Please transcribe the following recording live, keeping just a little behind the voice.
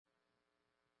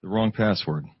The wrong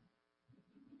password.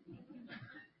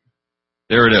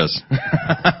 There it is.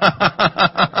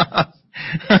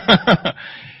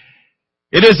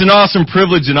 It is an awesome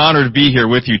privilege and honor to be here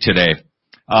with you today.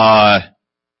 I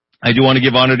do want to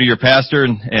give honor to your pastor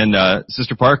and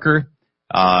Sister Parker.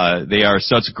 They are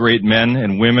such great men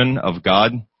and women of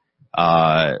God.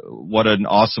 What an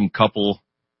awesome couple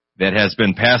that has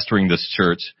been pastoring this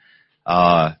church.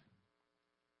 Again,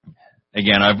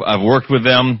 I've worked with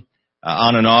them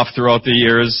on and off throughout the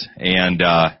years, and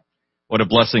what a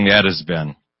blessing that has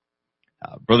been.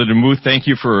 Brother DeMuth, thank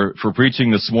you for preaching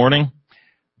this morning.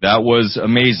 That was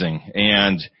amazing,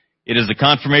 and it is a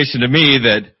confirmation to me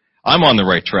that I'm on the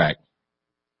right track,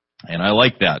 and I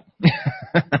like that.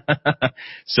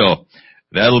 So,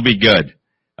 that'll be good.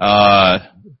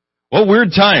 What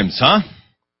weird times, huh?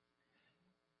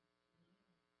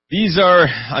 These are,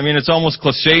 it's almost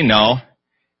cliche now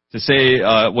to say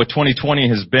what 2020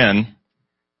 has been.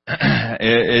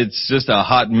 It's just a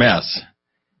hot mess,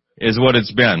 is what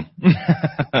it's been.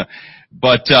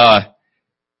 But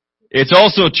it's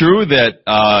also true that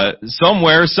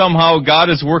somewhere, somehow, God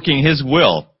is working His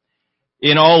will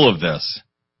in all of this.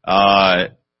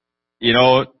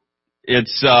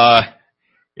 It's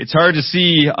hard to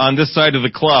see on this side of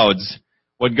the clouds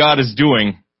what God is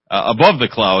doing above the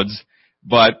clouds,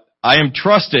 but I am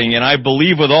trusting and I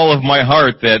believe with all of my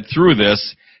heart that through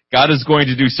this, God is going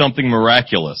to do something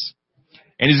miraculous.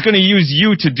 And He's going to use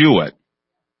you to do it.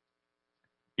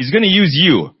 He's going to use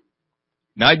you.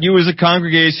 Not you as a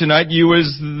congregation, not you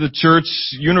as the church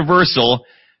universal,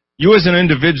 you as an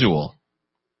individual.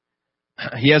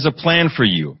 He has a plan for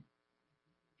you.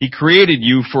 He created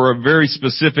you for a very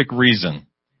specific reason.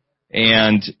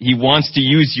 And He wants to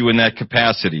use you in that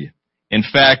capacity. In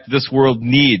fact, this world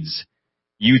needs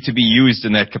you to be used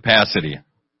in that capacity.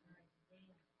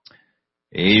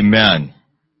 Amen.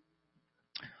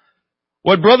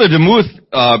 What Brother DeMuth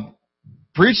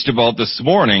preached about this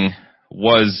morning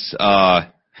was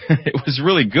it was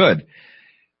really good.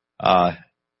 I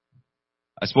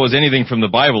suppose anything from the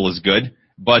Bible is good,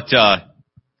 but it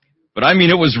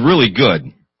was really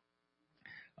good.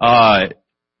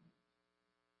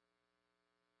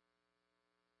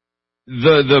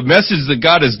 The message that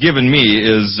God has given me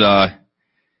is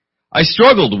I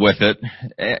struggled with it,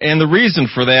 and the reason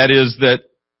for that is that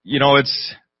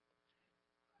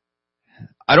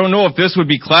I don't know if this would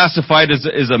be classified as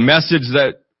a message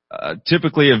that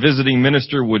typically a visiting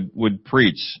minister would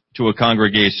preach to a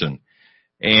congregation.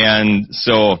 And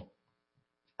so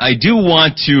I do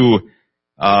want to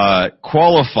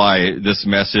qualify this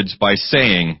message by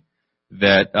saying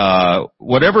that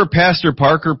whatever Pastor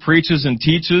Parker preaches and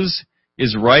teaches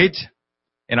is right,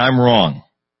 and I'm wrong.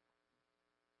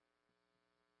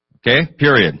 Okay?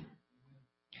 Period.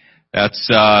 That's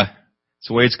the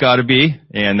way it's got to be,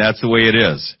 and that's the way it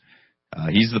is.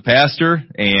 He's the pastor,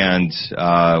 and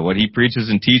what he preaches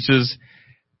and teaches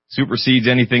supersedes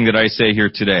anything that I say here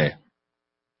today.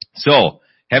 So,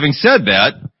 having said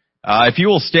that, if you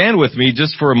will stand with me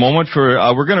just for a moment,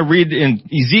 we're going to read in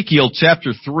Ezekiel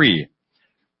chapter 3,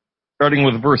 starting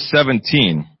with verse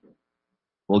 17.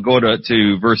 We'll go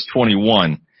to verse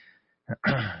 21.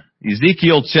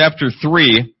 Ezekiel chapter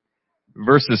 3,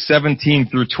 verses 17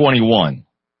 through 21.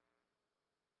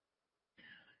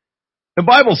 The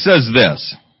Bible says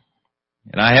this,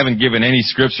 and I haven't given any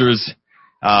scriptures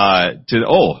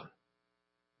doesn't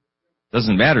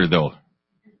matter though.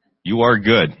 You are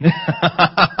good.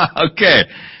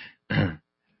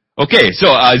 Okay,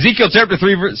 so Ezekiel chapter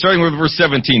 3, starting with verse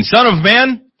 17. Son of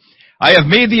man, I have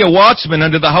made thee a watchman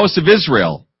unto the house of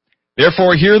Israel.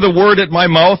 Therefore hear the word at my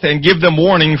mouth, and give them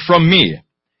warning from me.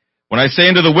 When I say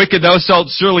unto the wicked, thou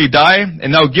shalt surely die,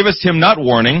 and thou givest him not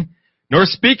warning, nor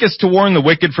speakest to warn the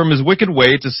wicked from his wicked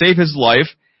way to save his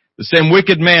life, the same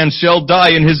wicked man shall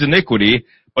die in his iniquity,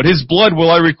 but his blood will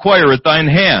I require at thine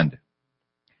hand.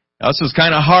 Now this is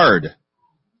kind of hard.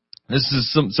 This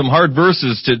is some hard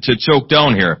verses to choke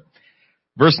down here.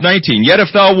 Verse 19, Yet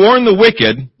if thou warn the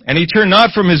wicked, and he turn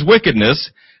not from his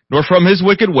wickedness, nor from his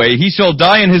wicked way, he shall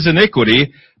die in his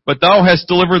iniquity, but thou hast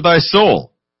delivered thy soul.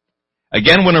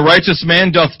 Again, when a righteous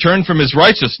man doth turn from his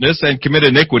righteousness and commit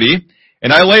iniquity,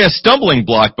 and I lay a stumbling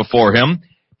block before him,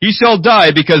 he shall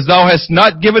die because thou hast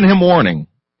not given him warning.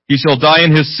 He shall die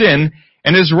in his sin,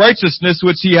 and his righteousness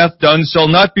which he hath done shall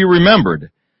not be remembered.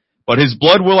 But his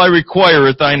blood will I require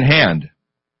at thine hand.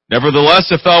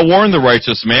 Nevertheless, if thou warn the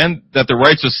righteous man that the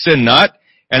righteous sin not,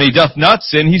 and he doth not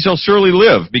sin, he shall surely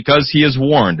live, because he is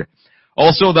warned.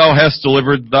 Also thou hast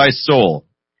delivered thy soul.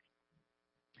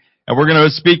 And we're going to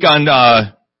speak on,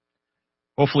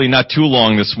 hopefully not too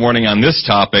long this morning on this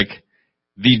topic,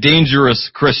 the dangerous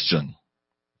Christian.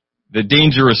 the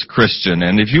dangerous Christian.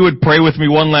 And if you would pray with me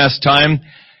one last time,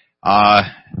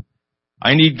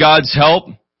 I need God's help,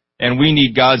 and we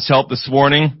need God's help this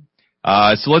morning.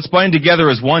 So let's bind together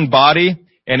as one body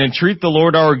and entreat the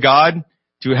Lord our God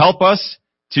to help us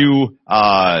to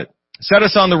set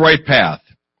us on the right path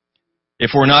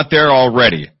if we're not there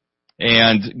already.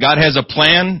 And God has a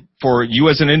plan for you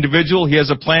as an individual. He has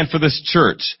a plan for this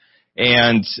church.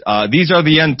 And these are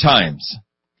the end times.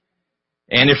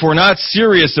 And if we're not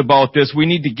serious about this, we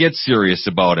need to get serious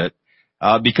about it,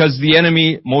 because the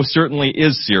enemy most certainly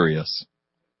is serious.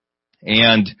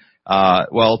 And,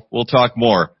 well, we'll talk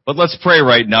more. But let's pray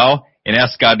right now and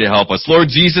ask God to help us. Lord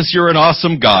Jesus, you're an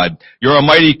awesome God. You're a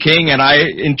mighty King, and I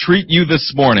entreat you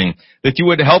this morning that you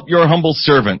would help your humble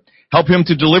servant. Help him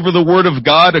to deliver the word of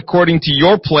God according to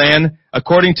your plan,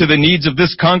 according to the needs of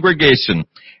this congregation.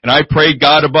 And I pray,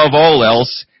 God, above all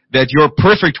else, that your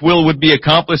perfect will would be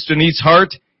accomplished in each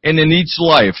heart and in each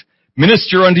life.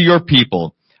 Minister unto your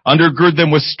people. Undergird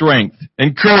them with strength.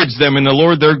 Encourage them in the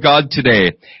Lord their God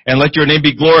today. And let your name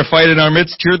be glorified in our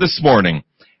midst here this morning.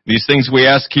 These things we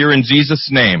ask here in Jesus'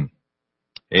 name.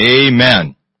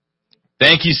 Amen.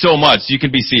 Thank you so much. You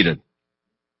can be seated.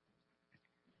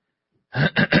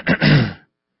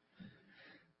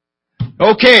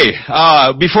 Okay,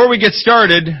 before we get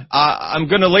started, I'm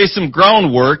going to lay some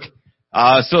groundwork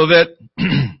so that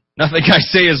nothing I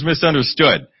say is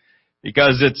misunderstood,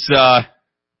 because it's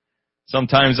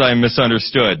sometimes I'm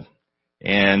misunderstood,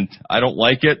 and I don't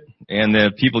like it,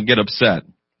 and people get upset.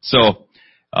 So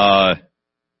we're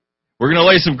going to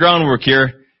lay some groundwork here,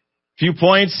 a few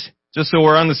points, just so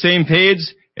we're on the same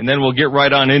page, and then we'll get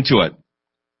right on into it.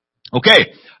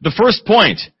 Okay, the first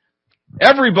point.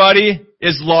 Everybody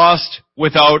is lost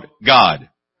without God.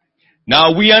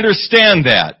 Now, we understand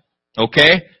that,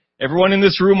 okay? Everyone in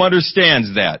this room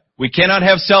understands that. We cannot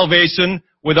have salvation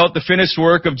without the finished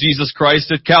work of Jesus Christ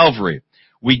at Calvary.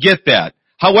 We get that.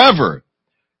 However,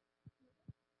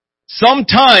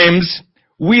 sometimes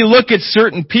we look at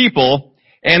certain people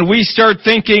and we start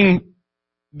thinking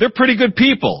they're pretty good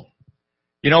people.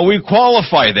 You know, we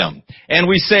qualify them. And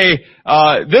we say,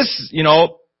 I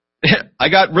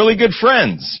got really good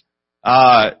friends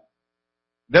that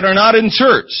are not in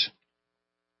church.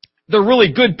 They're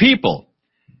really good people.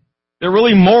 They're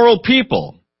really moral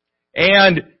people.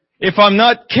 And if I'm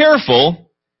not careful,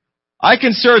 I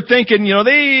can start thinking,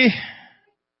 they're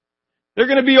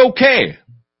going to be okay.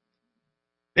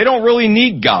 They don't really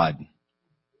need God.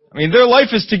 I mean, their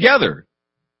life is together.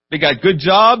 They got good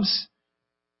jobs.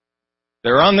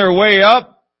 They're on their way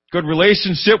up. Good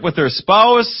relationship with their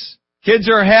spouse. Kids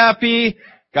are happy,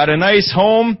 got a nice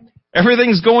home,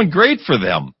 everything's going great for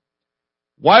them.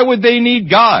 Why would they need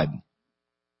God?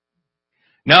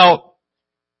 Now,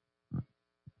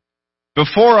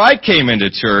 before I came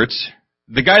into church,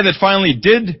 the guy that finally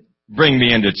did bring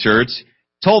me into church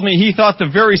told me he thought the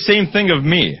very same thing of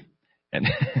me. And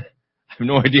I have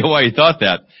no idea why he thought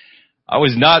that. I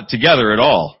was not together at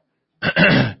all.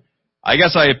 I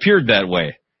guess I appeared that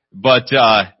way. But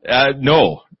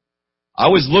no. I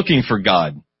was looking for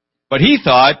God, but he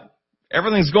thought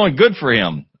everything's going good for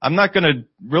him. I'm not going to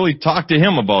really talk to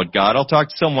him about God. I'll talk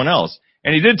to someone else.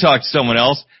 And he did talk to someone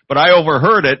else, but I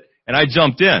overheard it and I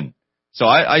jumped in. So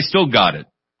I still got it.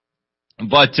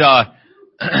 But,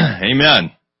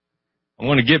 amen. I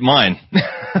want to get mine.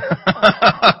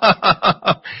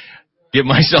 Get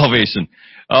my salvation.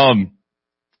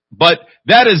 But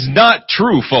that is not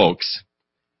true, folks.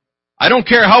 I don't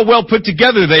care how well put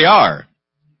together they are.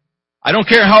 I don't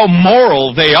care how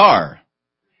moral they are.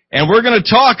 And we're going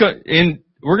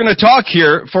to talk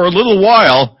here for a little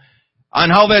while on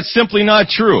how that's simply not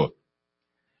true.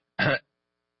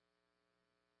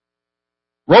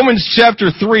 Romans chapter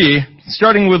 3,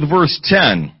 starting with verse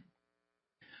 10.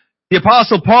 The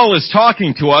Apostle Paul is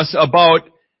talking to us about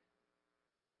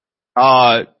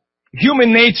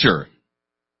human nature,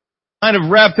 kind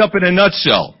of wrapped up in a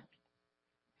nutshell.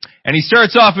 And he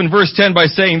starts off in verse 10 by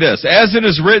saying this, "As it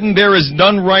is written, there is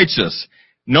none righteous,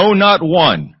 no, not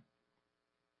one.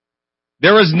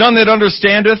 There is none that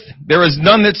understandeth, there is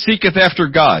none that seeketh after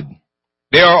God.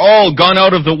 They are all gone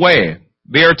out of the way.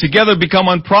 They are together become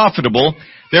unprofitable.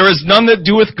 There is none that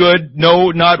doeth good,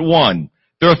 no, not one.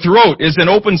 Their throat is an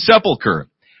open sepulchre.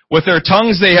 With their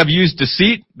tongues they have used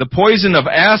deceit. The poison of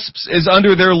asps is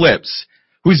under their lips,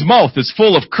 whose mouth is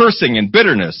full of cursing and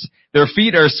bitterness. Their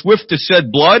feet are swift to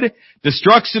shed blood.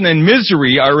 Destruction and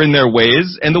misery are in their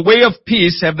ways, and the way of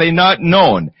peace have they not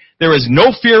known. There is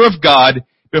no fear of God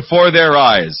before their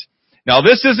eyes." Now,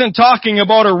 this isn't talking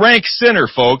about a rank sinner,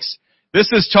 folks. This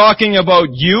is talking about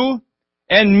you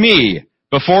and me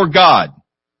before God.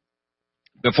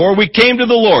 Before we came to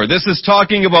the Lord, this is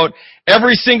talking about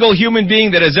every single human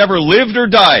being that has ever lived or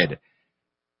died.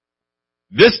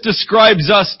 This describes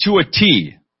us to a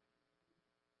T.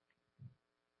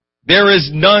 There is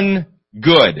none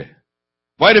good.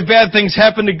 Why do bad things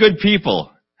happen to good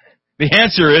people? The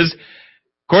answer is,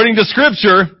 according to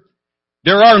Scripture,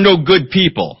 there are no good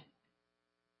people.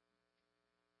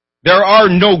 There are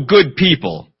no good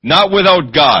people, not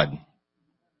without God.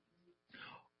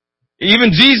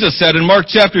 Even Jesus said in Mark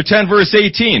chapter 10 verse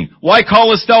 18, "Why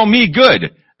callest thou me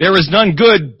good? There is none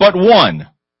good but one.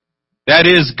 That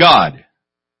is God."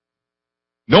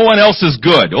 No one else is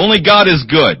good. Only God is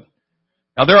good.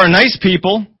 Now there are nice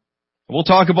people. We'll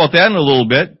talk about that in a little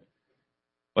bit.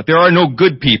 But there are no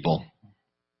good people.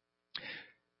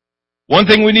 One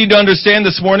thing we need to understand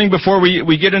this morning before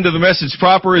we get into the message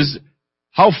proper is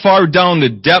how far down the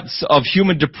depths of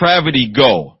human depravity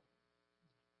go.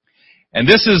 And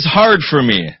this is hard for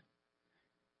me.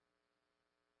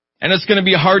 And it's going to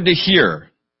be hard to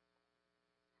hear.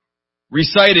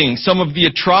 Reciting some of the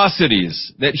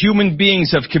atrocities that human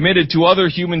beings have committed to other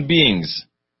human beings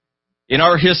in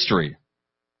our history.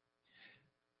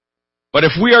 But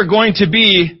if we are going to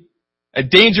be a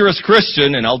dangerous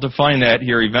Christian, and I'll define that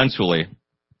here eventually,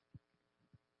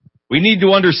 we need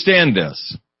to understand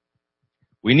this.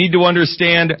 We need to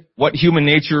understand what human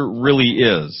nature really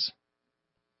is.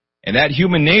 And that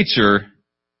human nature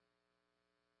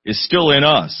is still in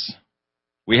us.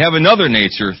 We have another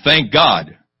nature, thank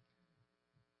God,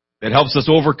 that helps us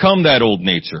overcome that old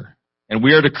nature. And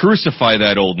we are to crucify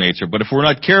that old nature. But if we're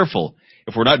not careful,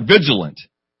 if we're not vigilant,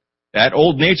 that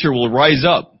old nature will rise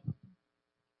up.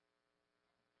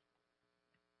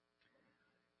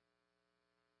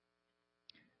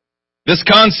 This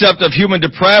concept of human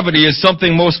depravity is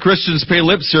something most Christians pay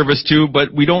lip service to,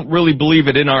 but we don't really believe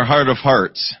it in our heart of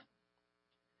hearts.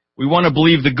 We want to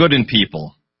believe the good in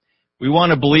people. We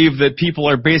want to believe that people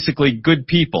are basically good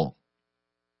people.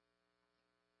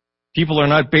 People are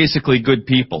not basically good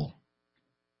people.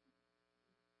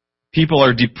 People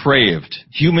are depraved.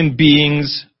 Human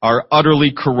beings are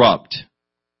utterly corrupt.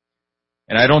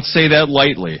 And I don't say that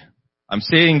lightly. I'm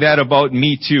saying that about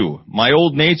me too. My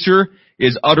old nature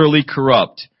is utterly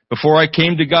corrupt. Before I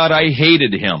came to God, I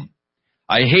hated Him.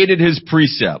 I hated His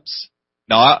precepts.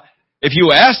 Now, if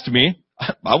you asked me,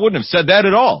 I wouldn't have said that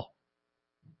at all.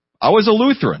 I was a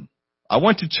Lutheran. I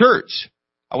went to church.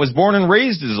 I was born and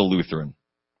raised as a Lutheran.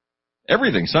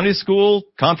 Everything. Sunday school,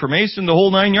 confirmation, the whole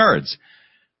 9 yards.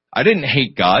 I didn't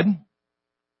hate God.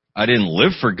 I didn't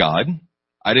live for God.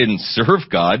 I didn't serve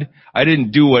God. I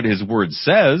didn't do what His Word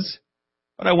says.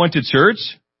 But I went to church.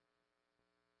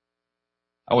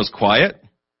 I was quiet.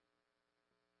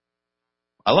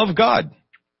 I love God.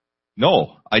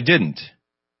 No, I didn't.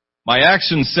 My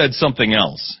actions said something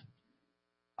else.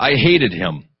 I hated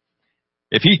Him.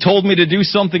 If He told me to do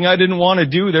something I didn't want to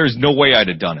do, there's no way I'd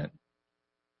have done it.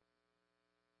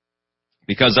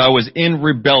 Because I was in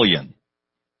rebellion.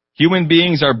 Human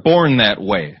beings are born that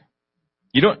way.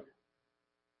 You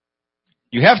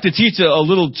have to teach a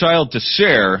little child to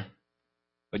share,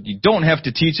 but you don't have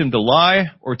to teach him to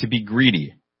lie or to be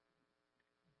greedy.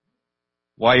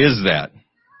 Why is that?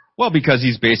 Well, because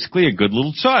he's basically a good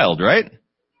little child, right?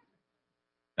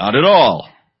 Not at all.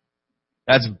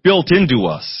 That's built into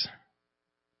us.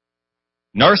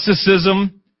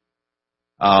 Narcissism,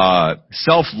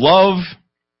 self-love,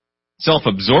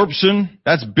 self-absorption,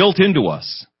 that's built into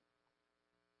us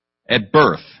at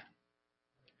birth.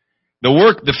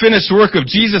 The finished work of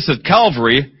Jesus at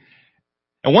Calvary,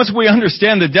 and once we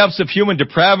understand the depths of human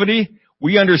depravity,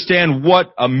 we understand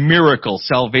what a miracle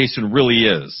salvation really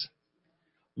is.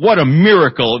 What a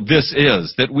miracle this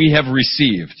is that we have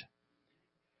received.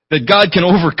 That God can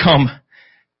overcome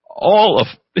all of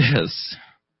this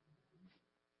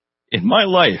in my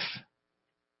life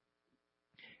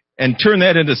and turn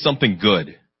that into something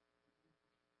good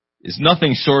is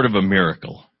nothing short of a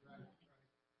miracle.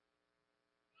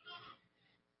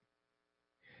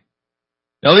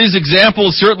 Now, these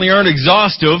examples certainly aren't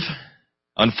exhaustive,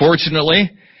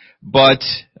 unfortunately, but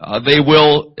they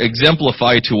will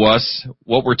exemplify to us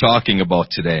what we're talking about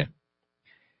today.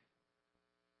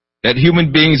 That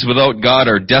human beings without God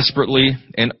are desperately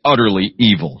and utterly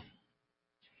evil.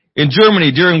 In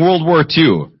Germany, during World War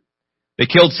II, they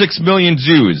killed 6 million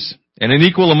Jews and an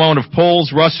equal amount of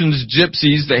Poles, Russians,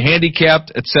 Gypsies, the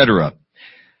handicapped, etc.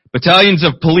 Battalions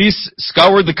of police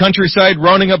scoured the countryside,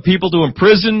 rounding up people to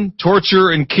imprison, torture,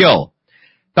 and kill.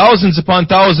 Thousands upon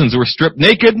thousands were stripped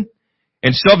naked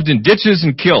and shoved in ditches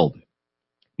and killed.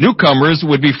 Newcomers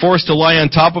would be forced to lie on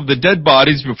top of the dead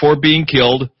bodies before being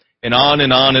killed, and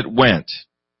on it went.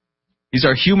 These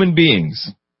are human beings.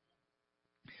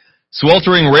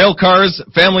 Sweltering rail cars,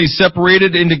 families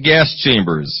separated into gas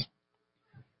chambers.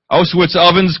 Auschwitz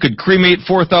ovens could cremate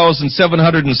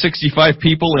 4,765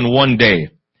 people in one day.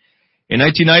 In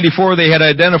 1994, they had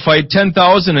identified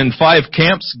 10,005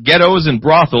 camps, ghettos, and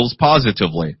brothels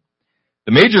positively.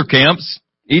 The major camps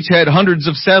each had hundreds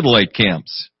of satellite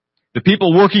camps. The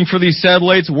people working for these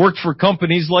satellites worked for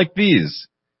companies like these: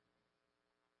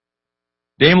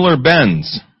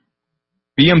 Daimler-Benz,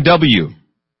 BMW,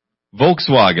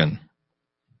 Volkswagen,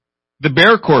 the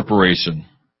Bayer Corporation,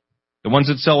 the ones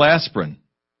that sell aspirin.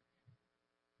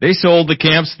 They sold the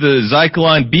camps the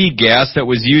Zyklon B gas that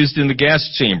was used in the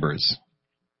gas chambers.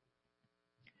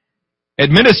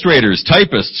 Administrators,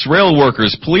 typists, rail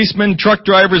workers, policemen, truck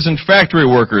drivers, and factory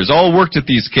workers all worked at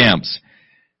these camps.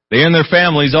 They and their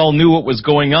families all knew what was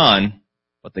going on,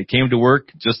 but they came to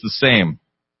work just the same.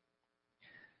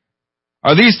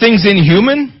 Are these things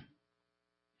inhuman?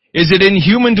 Is it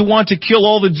inhuman to want to kill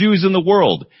all the Jews in the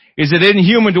world? Is it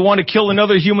inhuman to want to kill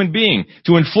another human being,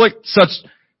 to inflict such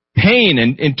pain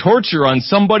and torture on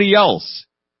somebody else?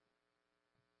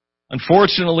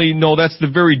 Unfortunately, no, that's the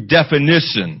very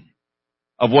definition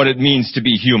of what it means to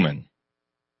be human.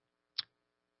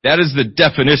 That is the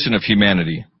definition of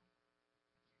humanity.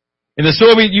 In the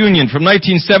Soviet Union, from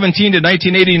 1917 to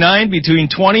 1989, between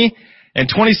 20 and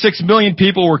 26 million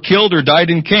people were killed or died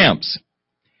in camps.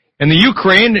 In the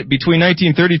Ukraine, between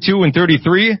 1932 and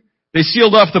 33, they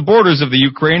sealed off the borders of the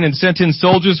Ukraine and sent in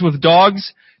soldiers with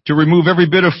dogs to remove every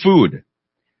bit of food.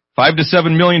 5 to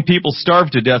 7 million people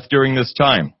starved to death during this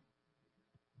time.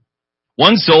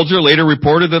 One soldier later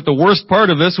reported that the worst part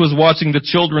of this was watching the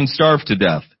children starve to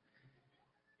death.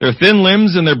 Their thin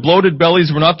limbs and their bloated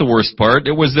bellies were not the worst part,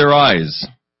 it was their eyes.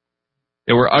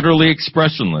 They were utterly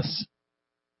expressionless.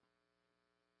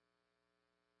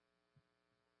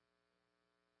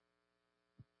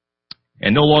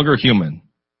 And no longer human.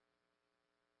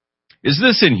 Is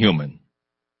this inhuman?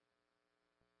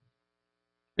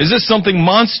 Is this something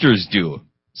monsters do?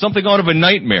 Something out of a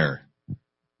nightmare?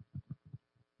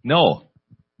 No.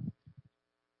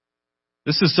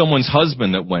 This is someone's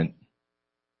husband that went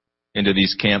into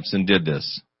these camps and did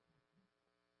this.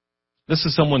 This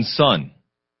is someone's son.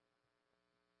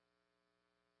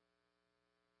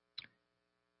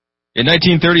 In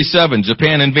 1937,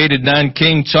 Japan invaded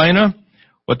Nanking, China.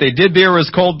 What they did there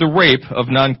is called the Rape of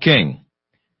Nanking.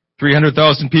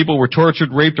 300,000 people were tortured,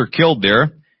 raped, or killed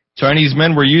there. Chinese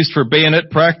men were used for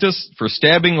bayonet practice, for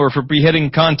stabbing, or for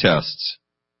beheading contests.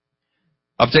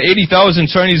 Up to 80,000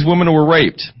 Chinese women were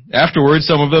raped. Afterwards,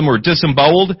 some of them were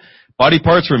disemboweled, body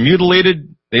parts were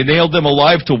mutilated, they nailed them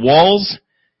alive to walls.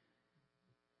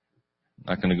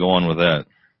 Not going to go on with that.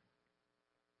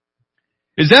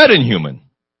 Is that inhuman?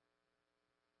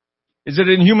 Is it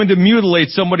inhuman to mutilate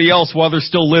somebody else while they're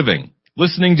still living,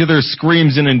 listening to their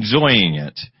screams and enjoying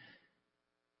it?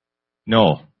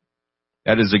 No,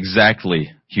 that is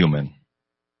exactly human.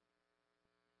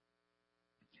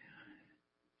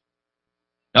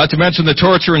 Not to mention the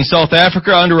torture in South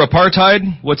Africa under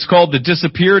apartheid, what's called the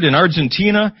disappeared in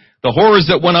Argentina, the horrors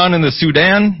that went on in the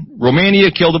Sudan.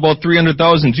 Romania killed about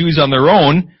 300,000 Jews on their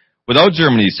own without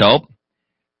Germany's help.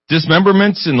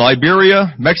 Dismemberments in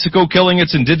Liberia, Mexico killing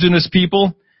its indigenous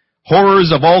people,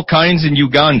 horrors of all kinds in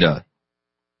Uganda.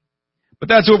 But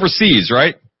that's overseas,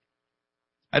 right?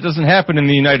 That doesn't happen in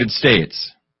the United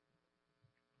States.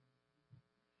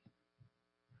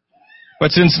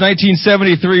 But since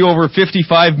 1973, over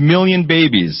 55 million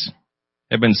babies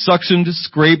have been suctioned,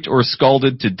 scraped, or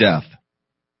scalded to death.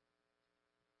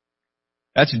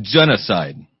 That's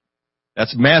genocide.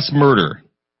 That's mass murder.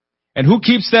 And who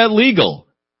keeps that legal?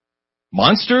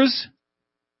 Monsters?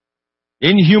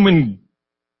 Inhuman?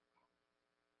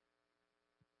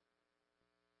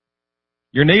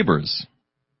 Your neighbors.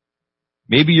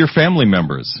 Maybe your family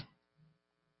members.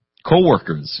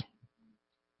 Co-workers.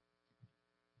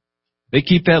 They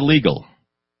keep that legal.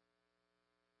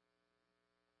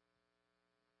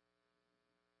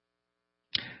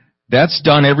 That's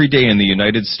done every day in the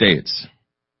United States.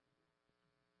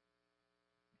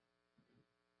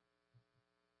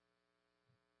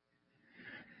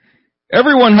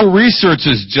 Everyone who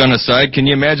researches genocide, can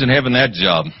you imagine having that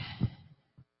job?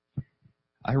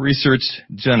 I research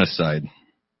genocide.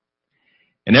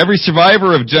 And every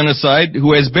survivor of genocide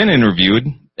who has been interviewed,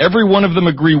 every one of them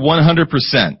agree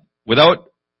 100%,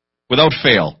 without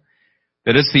fail,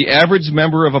 that it's the average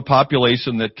member of a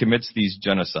population that commits these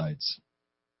genocides.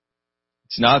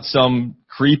 It's not some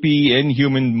creepy,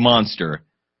 inhuman monster.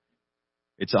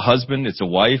 It's a husband, it's a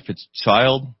wife, it's a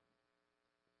child.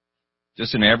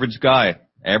 Just an average guy,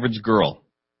 average girl.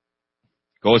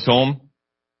 Goes home,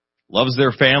 loves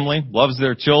their family, loves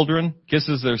their children,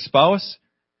 kisses their spouse.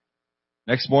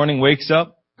 Next morning wakes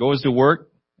up, goes to work,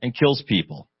 and kills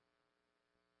people.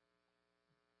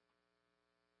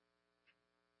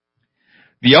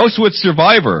 The Auschwitz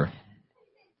survivor,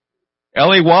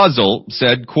 Elie Wiesel,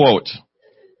 said, quote,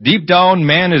 "Deep down,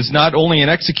 man is not only an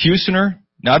executioner,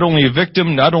 not only a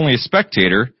victim, not only a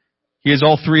spectator, he is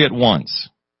all three at once."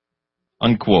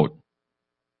 Unquote.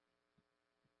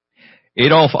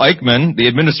 Adolf Eichmann, the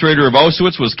administrator of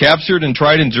Auschwitz, was captured and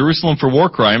tried in Jerusalem for war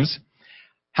crimes.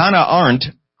 Hannah Arendt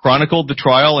chronicled the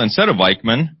trial and said of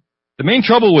Eichmann, "The main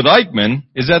trouble with Eichmann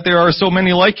is that there are so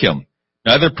many like him,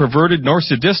 neither perverted nor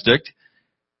sadistic,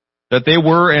 that they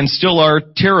were and still are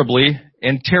terribly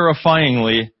and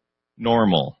terrifyingly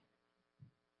normal."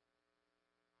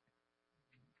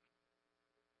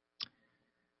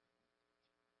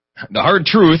 The hard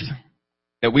truth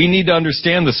that we need to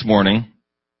understand this morning,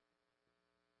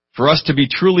 for us to be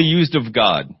truly used of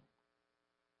God,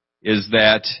 is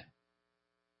that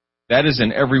is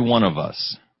in every one of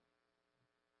us.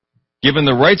 Given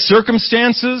the right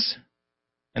circumstances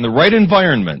and the right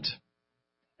environment,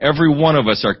 every one of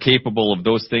us are capable of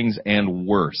those things and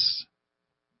worse.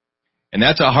 And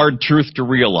that's a hard truth to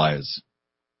realize.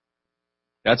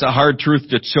 That's a hard truth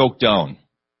to choke down.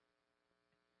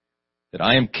 That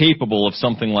I am capable of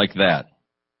something like that.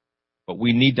 But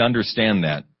we need to understand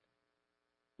that.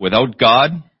 Without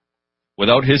God,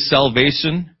 without His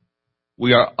salvation,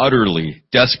 we are utterly,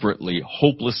 desperately,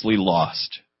 hopelessly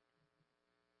lost.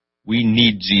 We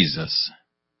need Jesus.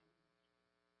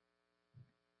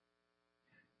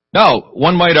 Now,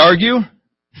 one might argue,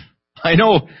 I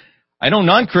know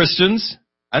non-Christians,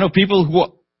 I know people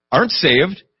who aren't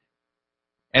saved,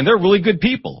 and they're really good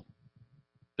people.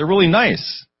 They're really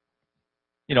nice.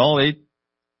 You know, they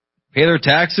pay their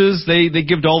taxes, they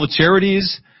give to all the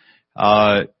charities.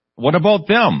 What about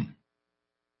them?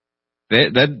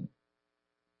 There's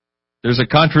a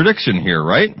contradiction here,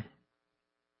 right?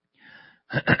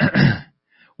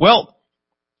 Well,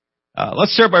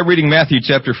 let's start by reading Matthew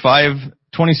chapter 5,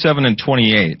 27 and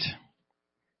 28.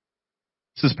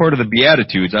 This is part of the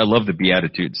Beatitudes. I love the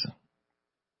Beatitudes.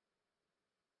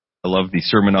 I love the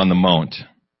Sermon on the Mount.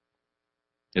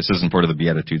 This isn't part of the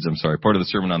Beatitudes, I'm sorry. Part of the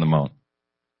Sermon on the Mount.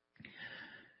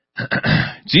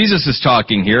 Jesus is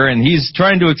talking here, and he's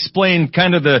trying to explain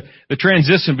kind of the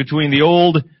transition between the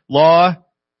old law,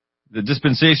 the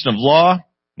dispensation of law,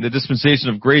 and the dispensation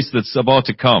of grace that's about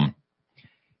to come.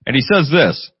 And he says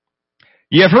this,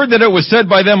 "Ye have heard that it was said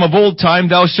by them of old time,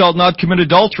 Thou shalt not commit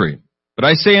adultery. But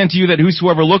I say unto you that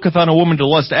whosoever looketh on a woman to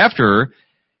lust after her,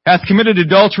 hath committed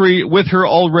adultery with her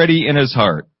already in his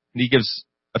heart." And he gives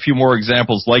a few more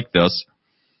examples like this.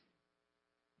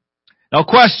 Now,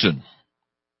 question.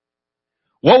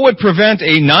 What would prevent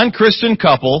a non-Christian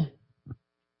couple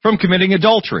from committing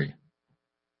adultery?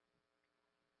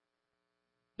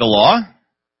 The law?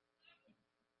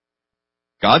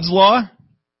 God's law?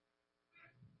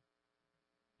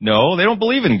 No, they don't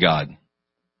believe in God.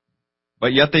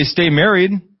 But yet they stay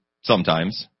married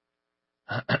sometimes.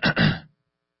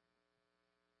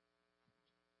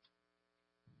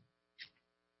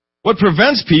 What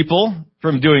prevents people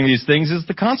from doing these things is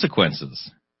the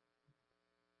consequences.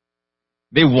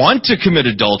 They want to commit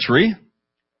adultery.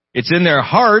 It's in their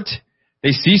heart.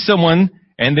 They see someone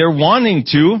and they're wanting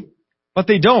to, but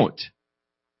they don't.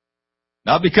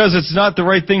 Not because it's not the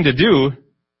right thing to do,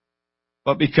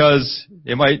 but because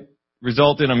it might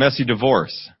result in a messy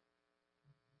divorce.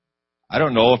 I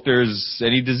don't know if there's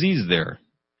any disease there.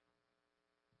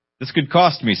 This could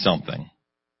cost me something.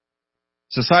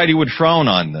 Society would frown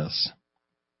on this.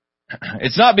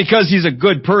 It's not because he's a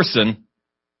good person.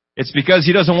 It's because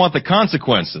he doesn't want the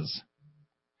consequences.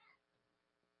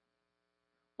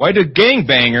 Why do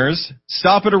gangbangers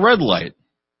stop at a red light?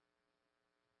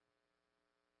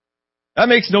 That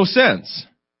makes no sense.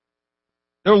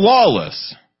 They're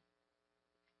lawless.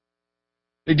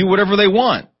 They do whatever they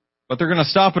want, but they're going to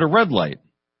stop at a red light.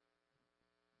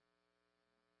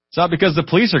 It's not because the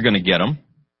police are going to get them.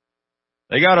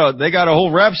 They got a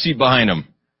whole rap sheet behind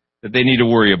them that they need to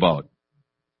worry about.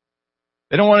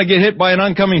 They don't want to get hit by an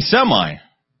oncoming semi.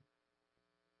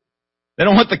 They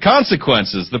don't want the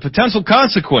consequences, the potential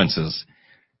consequences.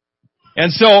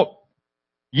 And so,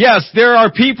 yes, there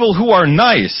are people who are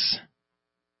nice.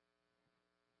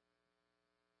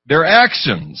 Their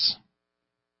actions.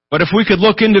 But if we could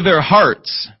look into their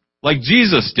hearts, like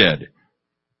Jesus did,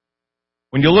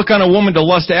 when you look on a woman to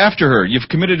lust after her, you've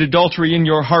committed adultery in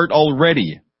your heart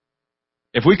already.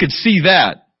 If we could see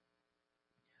that,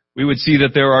 we would see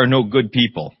that there are no good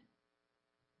people.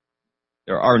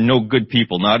 There are no good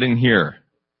people, not in here.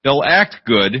 They'll act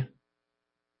good,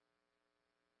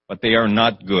 but they are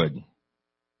not good.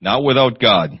 Not without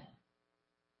God.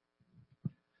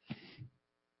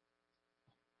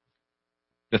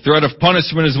 The threat of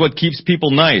punishment is what keeps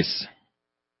people nice.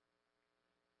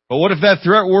 But what if that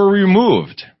threat were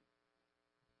removed?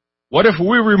 What if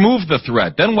we remove the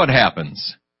threat? Then what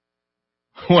happens?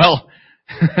 Well,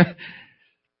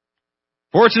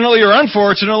 fortunately or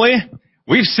unfortunately,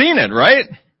 we've seen it, right?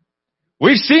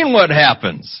 We've seen what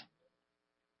happens.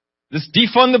 This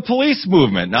defund the police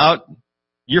movement. Now,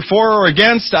 you're for or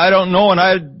against, I don't know, and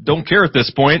I don't care at this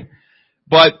point.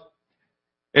 But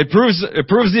it proves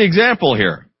the example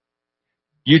here.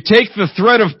 You take the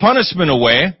threat of punishment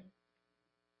away.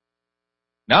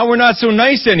 Now we're not so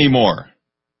nice anymore.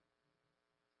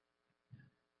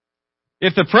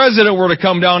 If the president were to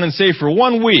come down and say for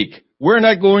 1 week, we're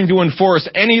not going to enforce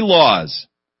any laws.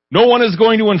 No one is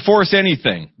going to enforce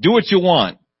anything. Do what you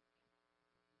want.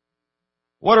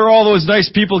 What are all those nice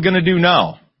people going to do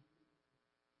now?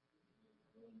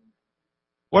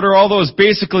 What are all those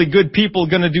basically good people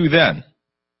going to do then?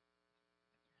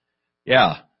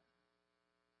 Yeah.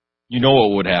 You know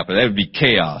what would happen. That would be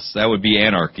chaos. That would be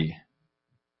anarchy.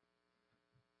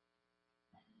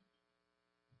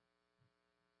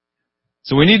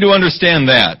 So we need to understand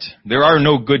that. There are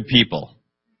no good people.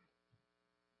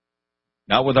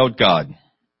 Not without God.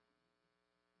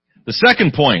 The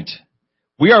second point,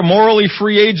 we are morally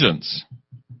free agents.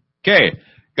 Okay,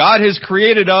 God has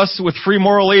created us with free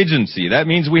moral agency. That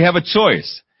means we have a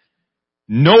choice.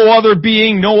 No other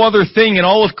being, no other thing in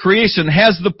all of creation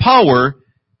has the power,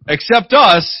 except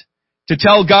us, to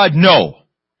tell God no.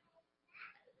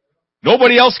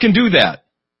 Nobody else can do that.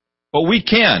 But we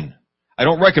can. I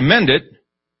don't recommend it,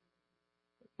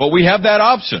 but we have that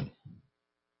option.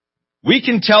 We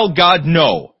can tell God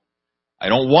no. I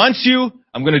don't want you.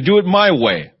 I'm going to do it my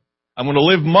way. I'm going to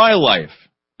live my life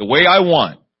the way I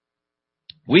want.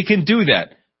 We can do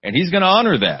that, and He's going to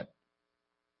honor that.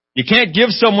 You can't give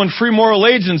someone free moral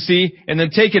agency and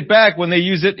then take it back when they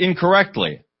use it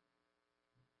incorrectly.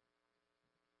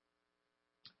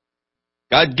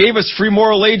 God gave us free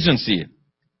moral agency,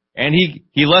 and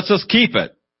He lets us keep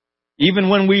it, even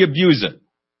when we abuse it.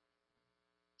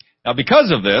 Now,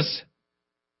 because of this,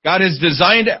 God has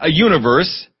designed a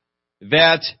universe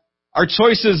that our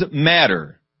choices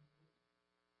matter.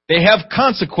 They have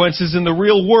consequences in the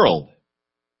real world,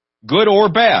 good or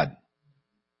bad.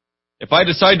 If I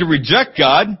decide to reject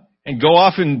God and go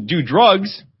off and do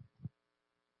drugs,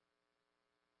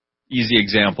 easy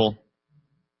example,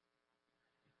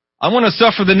 I'm going to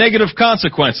suffer the negative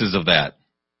consequences of that.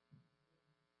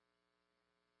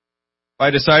 If I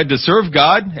decide to serve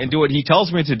God and do what He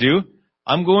tells me to do,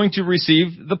 I'm going to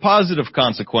receive the positive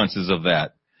consequences of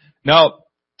that. Now,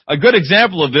 a good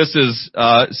example of this is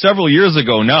several years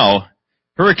ago now,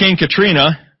 Hurricane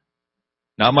Katrina,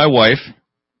 not my wife,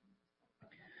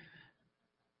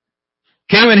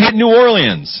 came and hit New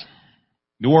Orleans.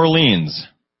 New Orleans.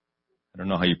 I don't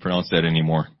know how you pronounce that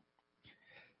anymore.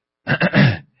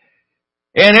 And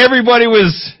everybody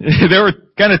there were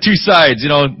kind of two sides,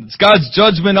 it's God's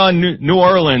judgment on New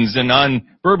Orleans and on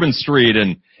Bourbon Street,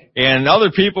 and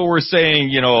other people were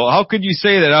saying, how could you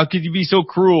say that? How could you be so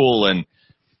cruel? And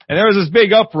there was this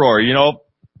big uproar,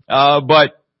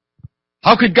 but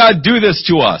how could God do this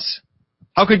to us?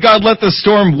 How could God let the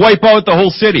storm wipe out the whole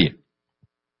city?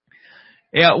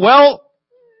 Yeah, well,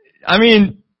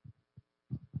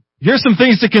 here's some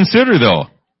things to consider though.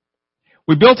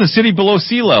 We built a city below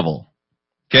sea level.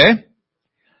 Okay?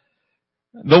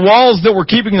 The walls that were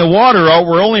keeping the water out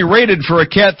were only rated for a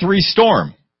Cat 3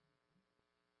 storm,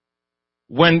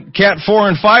 when Cat 4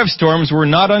 and 5 storms were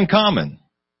not uncommon.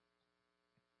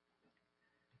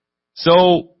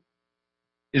 So,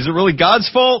 is it really God's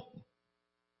fault?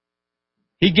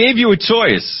 He gave you a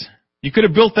choice. You could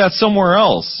have built that somewhere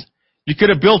else. You could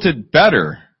have built it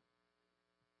better.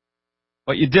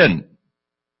 But you didn't.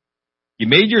 You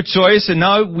made your choice, and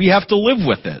now we have to live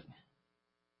with it.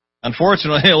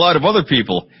 Unfortunately, a lot of other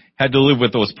people had to live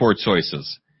with those poor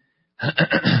choices.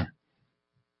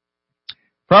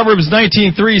 Proverbs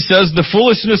 19:3 says, "The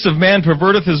foolishness of man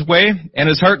perverteth his way, and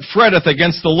his heart fretteth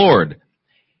against the Lord."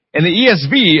 In the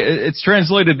ESV, it's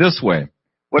translated this way: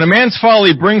 "When a man's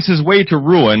folly brings his way to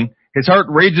ruin, his heart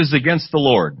rages against the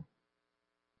Lord."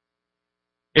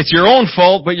 It's your own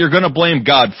fault, but you're going to blame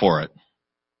God for it.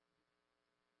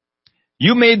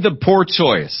 You made the poor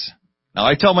choice. Now,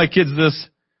 I tell my kids this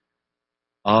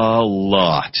a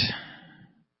lot.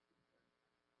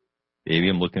 Baby,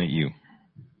 I'm looking at you.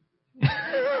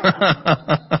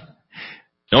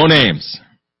 No names.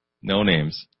 No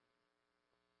names.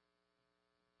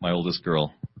 My oldest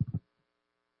girl.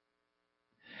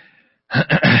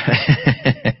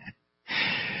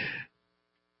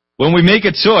 when we make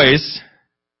a choice,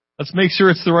 let's make sure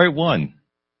it's the right one.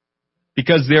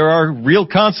 Because there are real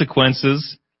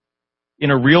consequences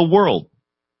in a real world.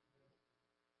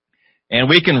 And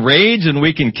we can rage and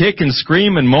we can kick and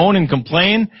scream and moan and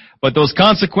complain, but those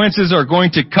consequences are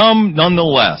going to come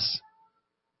nonetheless.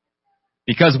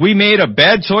 Because we made a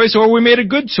bad choice or we made a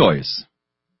good choice.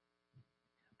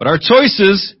 But our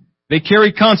choices, they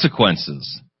carry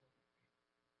consequences.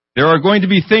 There are going to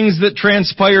be things that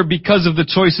transpire because of the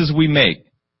choices we make.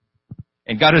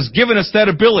 And God has given us that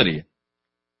ability.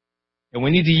 And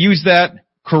we need to use that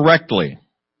correctly.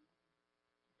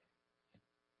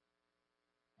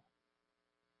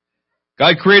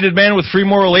 God created man with free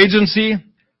moral agency.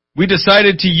 We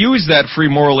decided to use that free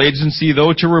moral agency,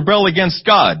 though, to rebel against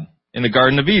God in the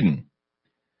Garden of Eden.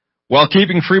 While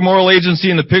keeping free moral agency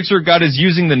in the picture, God is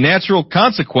using the natural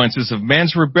consequences of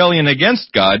man's rebellion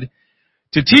against God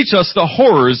to teach us the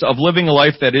horrors of living a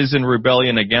life that is in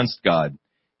rebellion against God.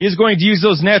 He is going to use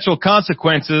those natural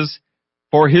consequences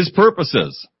for His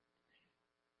purposes.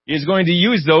 He is going to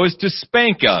use those to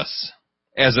spank us,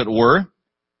 as it were,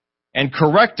 and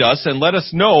correct us and let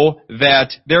us know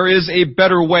that there is a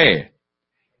better way.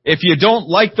 If you don't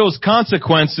like those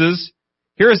consequences,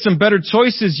 here are some better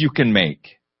choices you can make.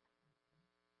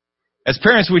 As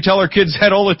parents, we tell our kids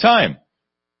that all the time.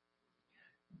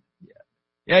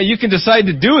 Yeah, you can decide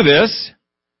to do this,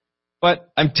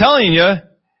 but I'm telling you,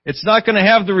 it's not going to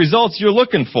have the results you're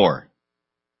looking for.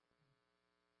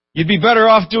 You'd be better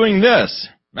off doing this.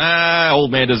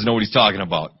 Old man doesn't know what he's talking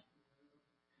about.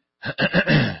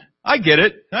 I get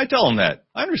it. I tell him that.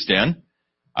 I understand.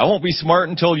 I won't be smart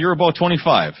until you're about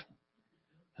 25.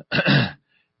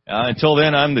 Until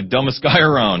then, I'm the dumbest guy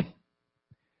around.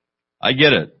 I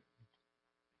get it.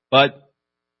 But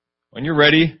when you're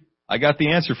ready, I got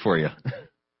the answer for you.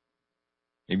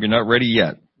 Maybe you're not ready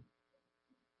yet.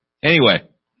 Anyway.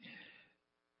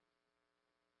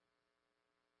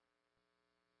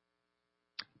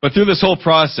 But through this whole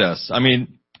process,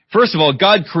 first of all,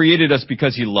 God created us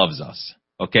because He loves us.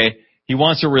 Okay? He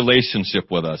wants a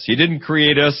relationship with us. He didn't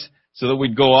create us so that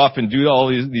we'd go off and do all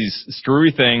these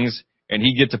screwy things and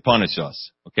He'd get to punish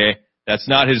us. Okay? That's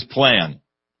not His plan.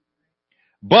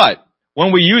 But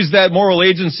when we use that moral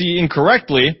agency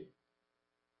incorrectly,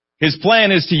 His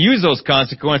plan is to use those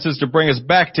consequences to bring us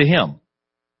back to Him.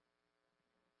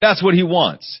 That's what He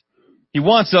wants. He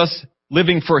wants us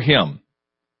living for Him.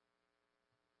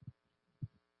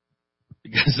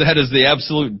 Because that is the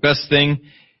absolute best thing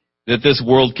that this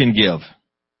world can give,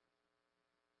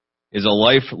 is a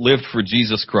life lived for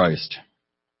Jesus Christ.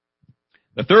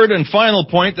 The third and final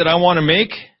point that I want to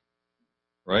make,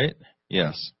 right?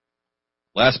 Yes.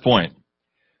 Last point.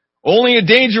 Only a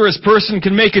dangerous person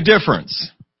can make a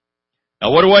difference.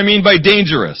 Now, what do I mean by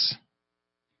dangerous?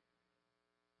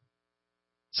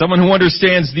 Someone who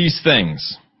understands these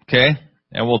things, okay?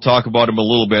 And we'll talk about them a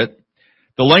little bit.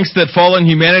 The lengths that fallen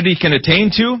humanity can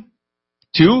attain to.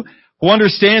 2, who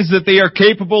understands that they are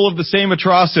capable of the same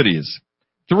atrocities.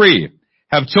 3,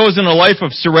 have chosen a life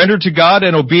of surrender to God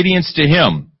and obedience to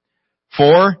Him.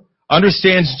 4,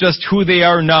 understands just who they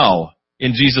are now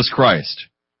in Jesus Christ.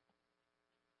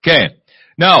 Okay.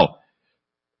 Now,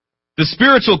 the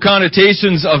spiritual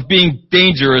connotations of being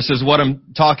dangerous is what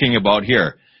I'm talking about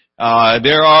here.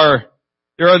 There are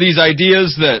these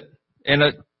ideas that,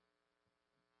 and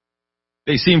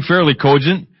they seem fairly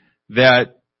cogent,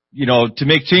 that, to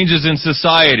make changes in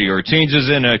society or changes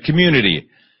in a community,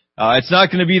 it's not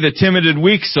going to be the timid and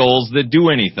weak souls that do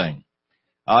anything.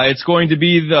 It's going to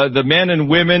be the men and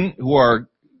women who are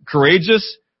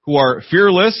courageous, who are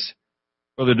fearless,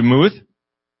 Brother DeMuth,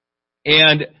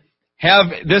 and have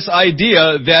this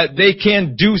idea that they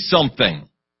can do something.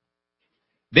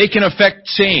 They can affect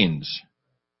change.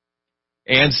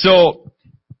 And so,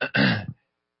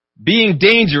 being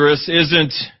dangerous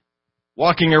isn't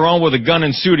walking around with a gun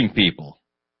and shooting people.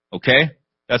 Okay?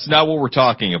 That's not what we're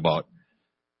talking about.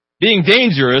 Being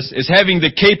dangerous is having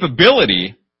the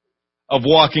capability of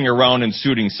walking around and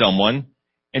shooting someone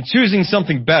and choosing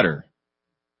something better.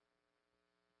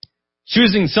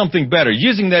 Choosing something better.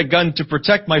 Using that gun to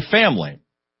protect my family.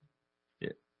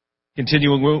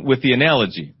 Continuing with the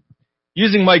analogy.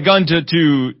 Using my gun to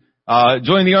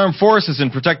join the armed forces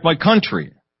and protect my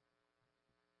country.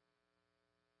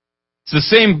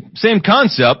 It's the same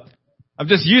concept. I'm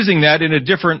just using that in a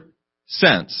different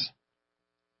sense.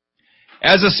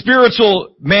 As a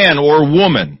spiritual man or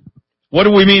woman, what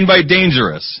do we mean by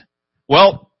dangerous?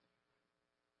 Well,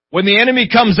 when the enemy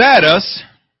comes at us,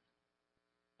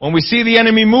 when we see the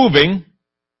enemy moving,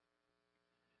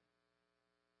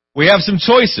 we have some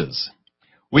choices.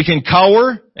 We can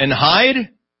cower and hide.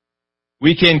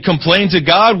 We can complain to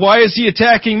God, why is He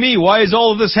attacking me? Why is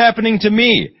all of this happening to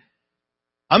me?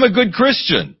 I'm a good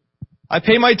Christian. I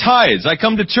pay my tithes. I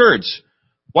come to church.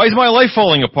 Why is my life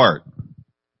falling apart?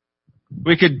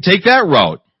 We could take that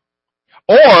route.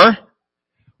 Or,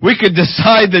 we could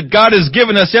decide that God has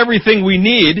given us everything we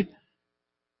need,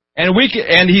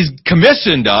 and He's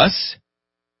commissioned us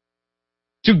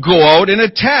to go out and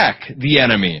attack the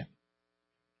enemy.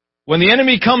 When the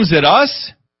enemy comes at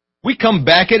us, we come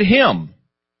back at him.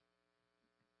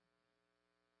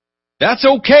 That's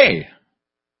okay.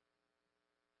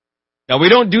 Now, we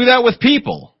don't do that with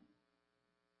people.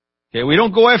 Okay, we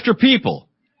don't go after people.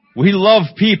 We love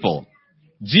people.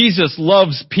 Jesus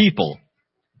loves people.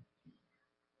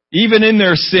 Even in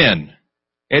their sin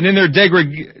and in their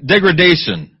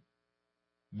degradation,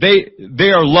 they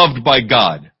are loved by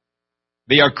God.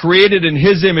 They are created in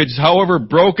His image, however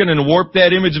broken and warped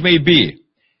that image may be.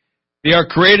 They are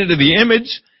created in the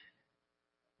image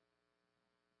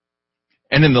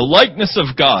and in the likeness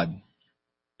of God.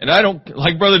 And I don't,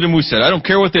 like Brother Demus said, I don't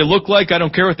care what they look like. I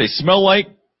don't care what they smell like.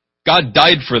 God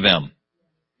died for them.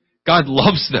 God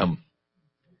loves them.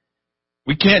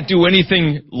 We can't do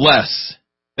anything less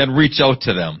than reach out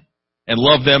to them and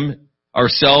love them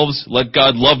ourselves. Let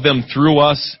God love them through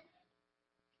us.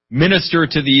 Minister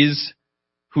to these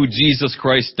who Jesus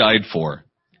Christ died for.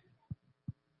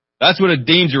 That's what a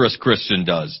dangerous Christian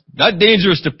does. Not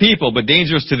dangerous to people, but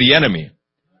dangerous to the enemy.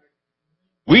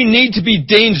 We need to be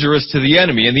dangerous to the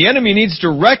enemy, and the enemy needs to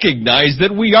recognize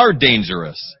that we are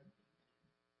dangerous.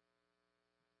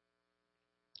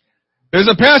 There's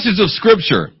a passage of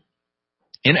Scripture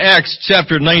in Acts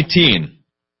chapter 19.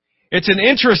 It's an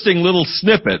interesting little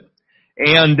snippet,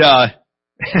 and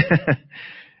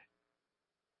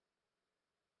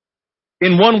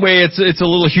in one way it's a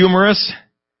little humorous,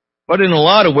 but in a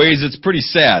lot of ways it's pretty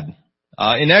sad.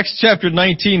 In Acts chapter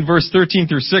 19, verse 13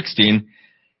 through 16,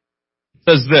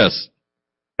 says this,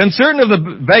 "And certain of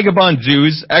the vagabond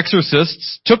Jews,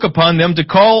 exorcists, took upon them to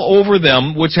call over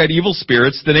them which had evil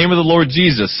spirits the name of the Lord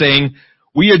Jesus, saying,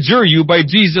 We adjure you by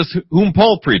Jesus whom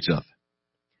Paul preacheth.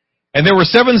 And there were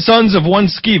 7 sons of one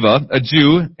Sceva, a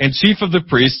Jew, and chief of the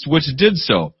priests, which did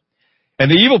so. And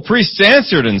the evil priests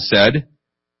answered and said,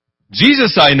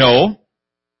 Jesus I know,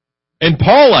 and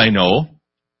Paul I know,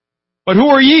 but who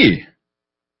are ye?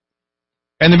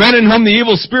 And the men in whom the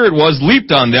evil spirit was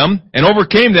leaped on them, and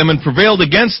overcame them, and prevailed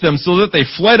against them, so that they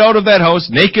fled out of that house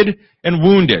naked and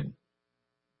wounded."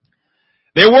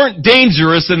 They weren't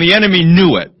dangerous, and the enemy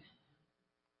knew it.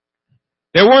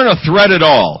 They weren't a threat at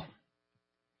all,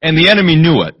 and the enemy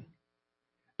knew it.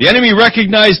 The enemy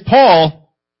recognized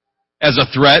Paul as a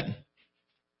threat.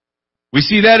 We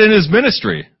see that in his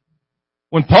ministry.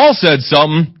 When Paul said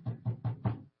something,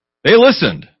 they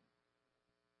listened.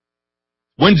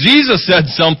 When Jesus said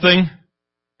something,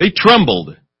 they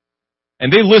trembled,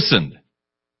 and they listened.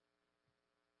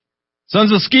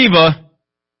 Sons of Sceva,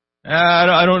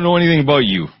 I don't know anything about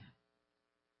you.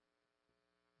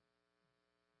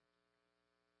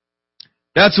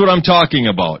 That's what I'm talking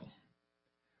about.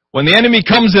 When the enemy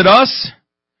comes at us,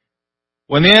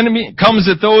 when the enemy comes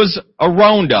at those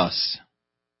around us,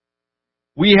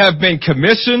 we have been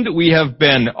commissioned, we have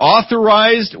been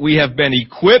authorized, we have been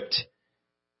equipped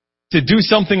to do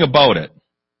something about it.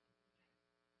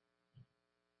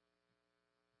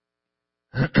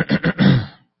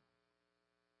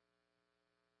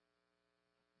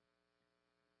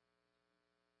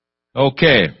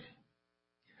 Okay.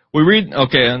 We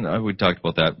talked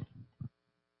about that.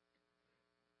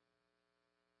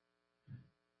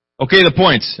 Okay, the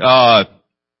points.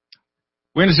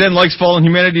 We understand likes fallen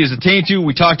humanity is attained to.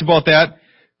 We talked about that.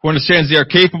 Who understands they are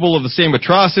capable of the same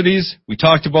atrocities. We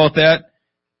talked about that.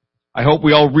 I hope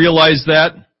we all realize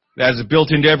that. That is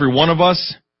built into every one of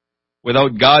us.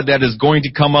 Without God, that is going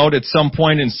to come out at some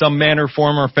point in some manner,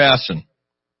 form, or fashion.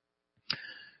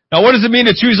 Now, what does it mean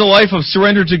to choose a life of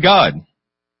surrender to God?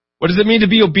 What does it mean to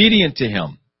be obedient to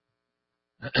Him?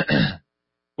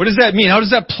 What does that mean? How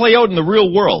does that play out in the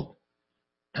real world?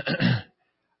 A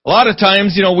lot of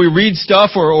times, we read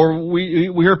stuff or we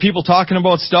hear people talking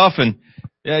about stuff and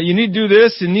you need to do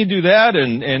this and you need to do that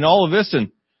and all of this.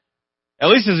 And at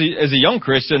least as a young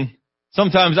Christian,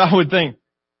 sometimes I would think,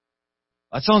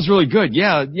 that sounds really good.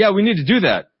 Yeah, we need to do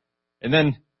that. And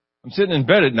then I'm sitting in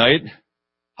bed at night.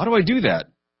 How do I do that?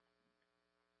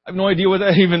 I have no idea what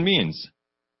that even means.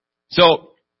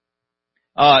 So,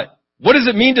 what does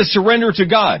it mean to surrender to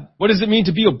God? What does it mean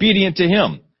to be obedient to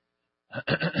Him?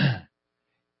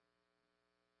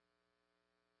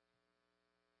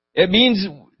 It means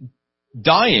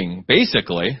dying,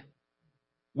 basically.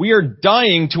 We are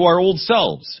dying to our old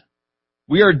selves.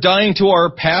 We are dying to our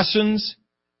passions.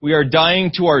 We are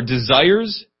dying to our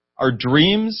desires, our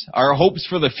dreams, our hopes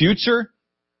for the future.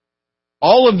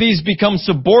 All of these become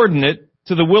subordinate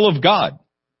to the will of God.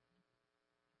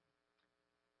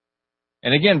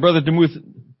 And again, Brother DeMuth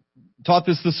taught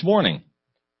this morning.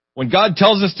 When God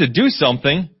tells us to do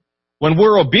something, when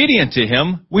we're obedient to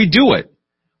Him, we do it.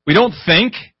 We don't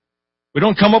think. We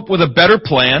don't come up with a better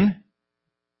plan.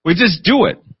 We just do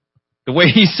it the way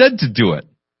He said to do it.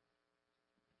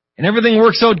 And everything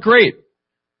works out great.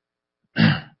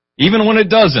 Even when it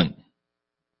doesn't.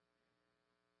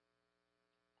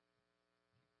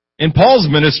 In Paul's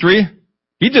ministry,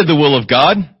 he did the will of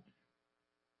God.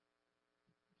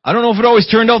 I don't know if it always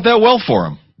turned out that well for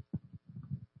him.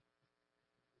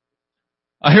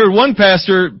 I heard one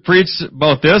pastor preach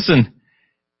about this, and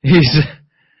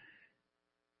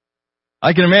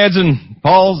I can imagine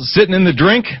Paul sitting in the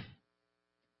drink,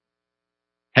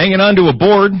 hanging onto a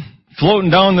board,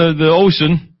 floating down the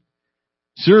ocean.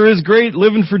 Sure is great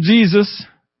living for Jesus.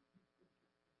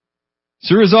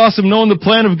 Sure is awesome knowing the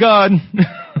plan of God.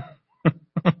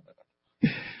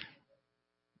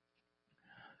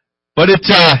 But in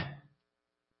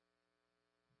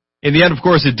the end, of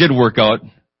course, it did work out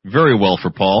very well for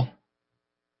Paul.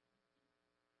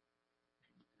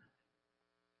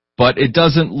 But it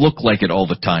doesn't look like it all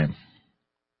the time.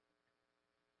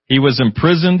 He was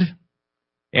imprisoned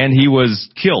and he was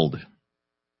killed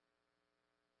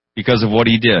because of what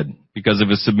he did, because of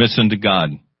his submission to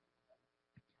God.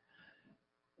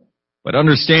 But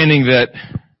understanding that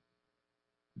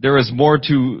there is more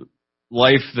to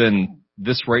life than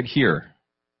this right here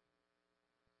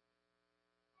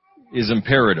is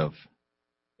imperative.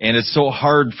 And it's so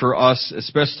hard for us,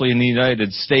 especially in the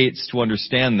United States, to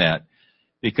understand that,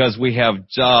 because we have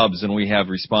jobs and we have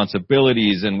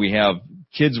responsibilities and we have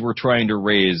kids we're trying to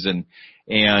raise, and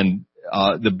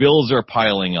the bills are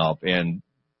piling up, and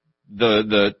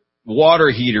the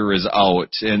water heater is out,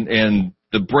 and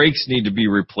the brakes need to be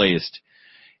replaced.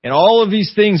 And all of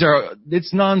these things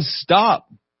it's nonstop.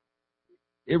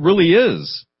 It really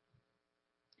is.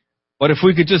 But if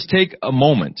we could just take a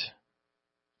moment,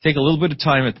 take a little bit of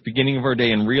time at the beginning of our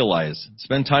day and realize,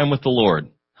 spend time with the Lord.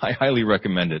 I highly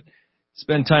recommend it.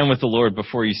 Spend time with the Lord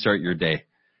before you start your day.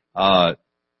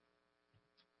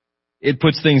 It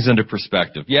puts things into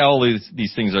perspective. Yeah, all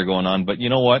these things are going on, but you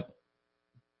know what?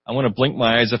 I'm going to blink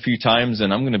my eyes a few times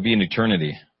and I'm going to be in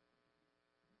eternity.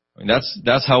 I mean,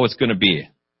 that's how it's going to be.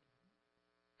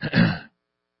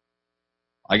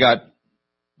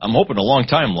 I'm hoping a long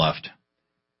time left.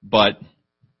 But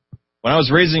when I was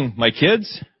raising my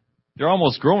kids, they're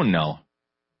almost grown now.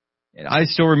 And I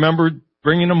still remember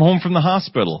bringing them home from the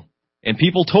hospital. And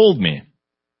people told me,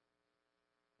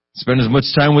 spend as much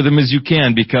time with them as you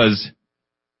can because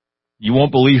you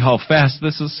won't believe how fast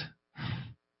this is.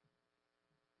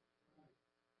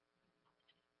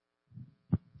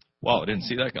 Wow, I didn't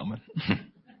see that coming.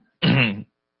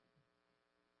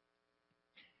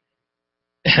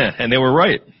 And they were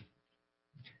right.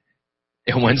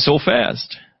 It went so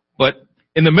fast. But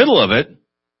in the middle of it, it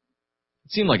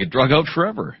seemed like it drug out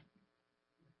forever.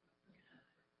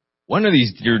 When are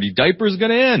these dirty diapers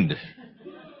going to end?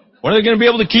 When are they going to be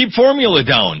able to keep formula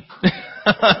down?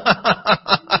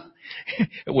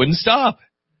 It wouldn't stop.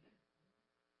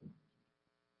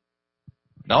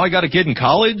 Now I got a kid in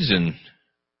college, and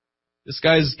this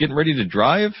guy's getting ready to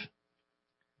drive.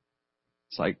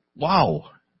 It's like, wow.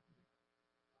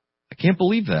 I can't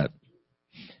believe that.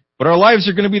 But our lives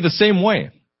are going to be the same way.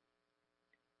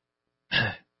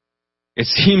 It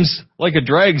seems like a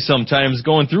drag sometimes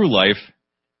going through life.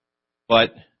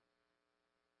 But,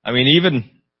 I mean, even,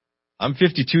 I'm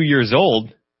 52 years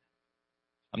old.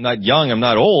 I'm not young, I'm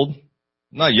not old.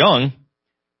 I'm not young.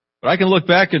 But I can look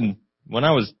back, and when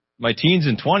I was my teens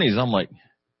and 20s, I'm like,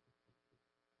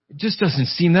 it just doesn't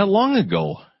seem that long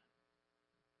ago.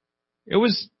 It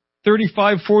was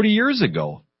 35, 40 years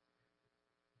ago.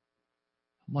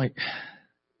 I'm like,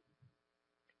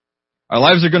 our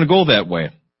lives are going to go that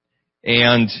way.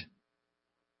 And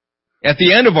at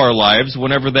the end of our lives,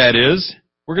 whenever that is,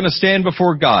 we're going to stand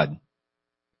before God.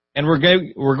 And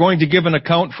we're going to give an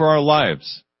account for our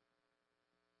lives.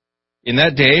 In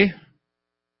that day,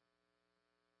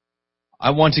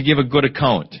 I want to give a good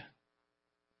account.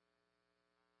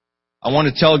 I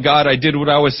want to tell God I did what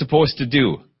I was supposed to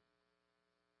do.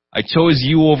 I chose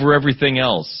you over everything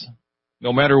else,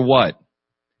 no matter what.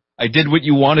 I did what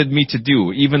you wanted me to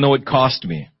do, even though it cost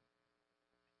me.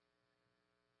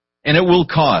 And it will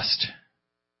cost.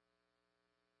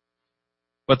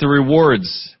 But the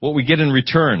rewards, what we get in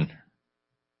return,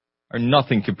 are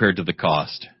nothing compared to the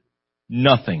cost.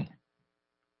 Nothing.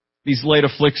 these light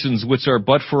afflictions, which are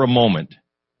but for a moment,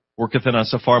 worketh in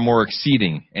us a far more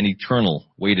exceeding and eternal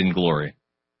weight in glory.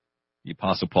 The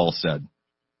Apostle Paul said.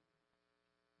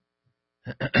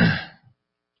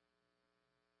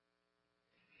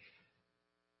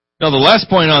 Now the last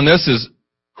point on this is,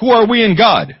 who are we in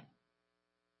God?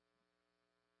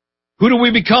 Who do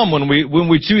we become when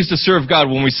we choose to serve God,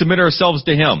 when we submit ourselves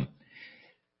to Him?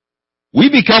 We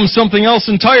become something else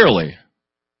entirely.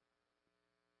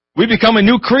 We become a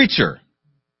new creature.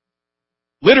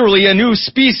 Literally a new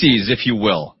species, if you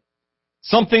will.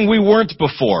 Something we weren't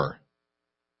before.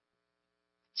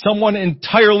 Someone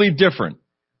entirely different.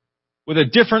 With a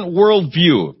different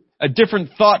worldview, a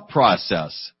different thought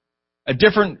process, a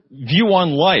different view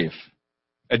on life,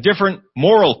 a different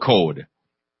moral code.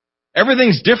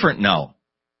 Everything's different now.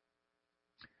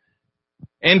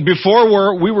 And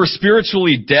before we were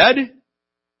spiritually dead,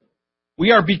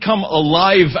 we are become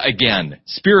alive again,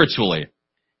 spiritually.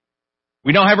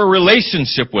 We now have a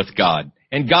relationship with God,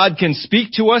 and God can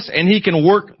speak to us, and He can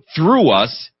work through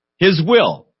us His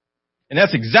will. And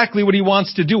that's exactly what He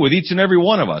wants to do with each and every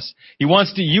one of us. He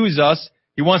wants to use us.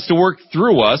 He wants to work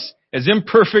through us, as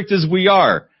imperfect as we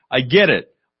are. I get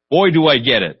it. Boy, do I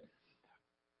get it.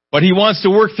 But He wants to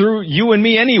work through you and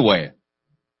me anyway.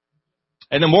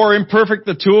 And the more imperfect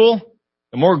the tool,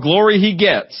 the more glory He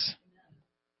gets.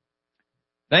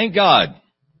 Thank God.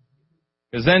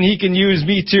 Because then He can use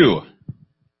me too.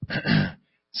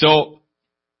 So,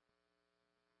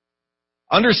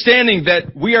 understanding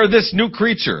that we are this new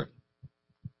creature,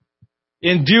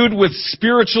 endued with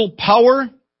spiritual power,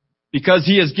 because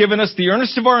He has given us the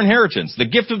earnest of our inheritance, the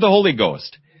gift of the Holy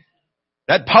Ghost.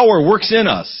 That power works in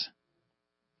us,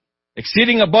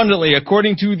 exceeding abundantly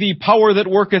according to the power that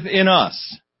worketh in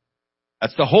us.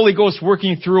 That's the Holy Ghost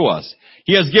working through us.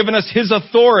 He has given us His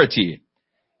authority.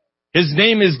 His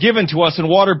name is given to us in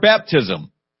water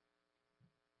baptism.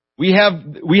 We have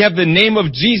the name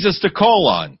of Jesus to call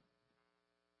on.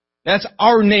 That's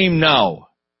our name now.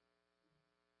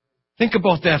 Think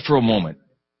about that for a moment.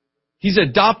 He's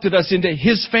adopted us into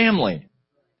His family.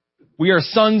 We are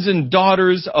sons and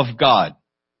daughters of God.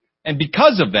 And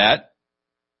because of that,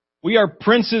 we are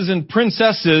princes and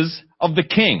princesses of the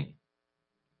King.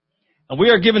 And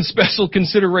we are given special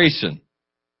consideration.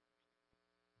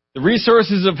 The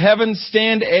resources of heaven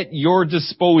stand at your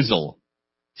disposal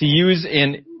to use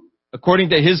according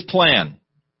to His plan.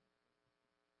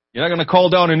 You're not going to call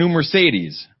down a new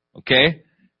Mercedes, okay?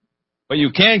 But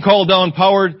you can call down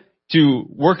power to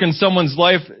work in someone's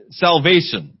life,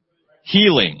 salvation,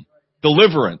 healing,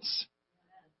 deliverance.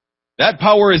 That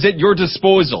power is at your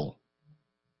disposal.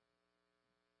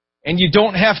 And you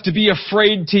don't have to be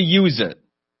afraid to use it.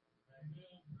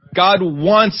 God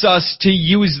wants us to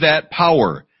use that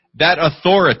power, that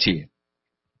authority.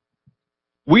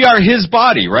 We are His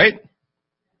body, right?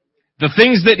 The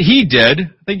things that He did,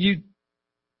 I think you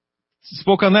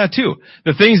spoke on that too.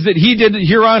 The things that He did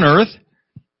here on earth,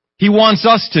 He wants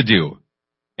us to do.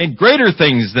 And greater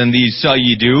things than these shall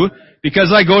ye do,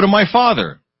 because I go to my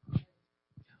Father.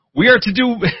 We are to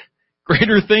do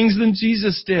greater things than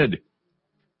Jesus did.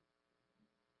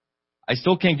 I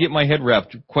still can't get my head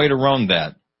wrapped quite around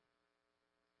that.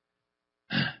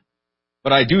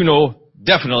 But I do know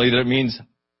definitely that it means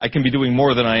I can be doing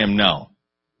more than I am now.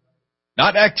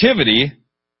 Not activity,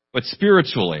 but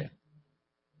spiritually.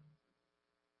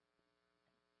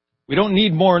 We don't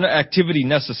need more activity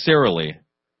necessarily,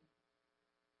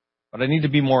 but I need to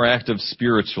be more active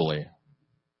spiritually.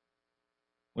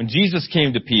 When Jesus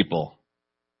came to people,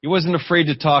 He wasn't afraid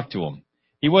to talk to them.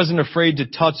 He wasn't afraid to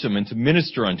touch them and to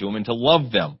minister unto them and to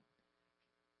love them.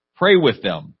 Pray with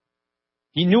them.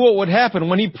 He knew what would happen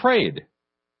when He prayed.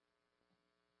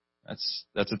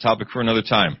 That's a topic for another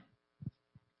time.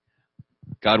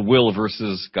 God will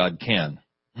versus God can.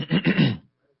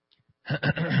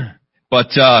 But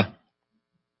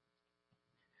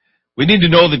we need to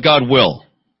know that God will.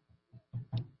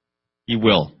 He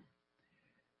will.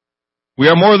 We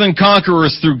are more than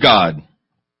conquerors through God.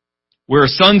 We're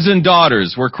sons and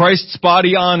daughters. We're Christ's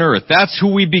body on earth. That's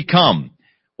who we become.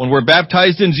 When we're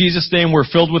baptized in Jesus' name, we're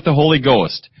filled with the Holy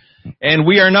Ghost. And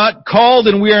we are not called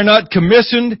and we are not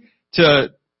commissioned to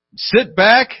sit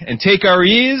back and take our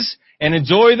ease and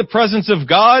enjoy the presence of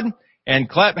God and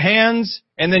clap hands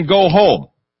and then go home.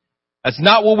 That's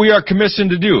not what we are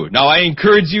commissioned to do. Now, I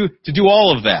encourage you to do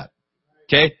all of that.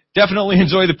 Okay? Definitely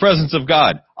enjoy the presence of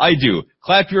God. I do.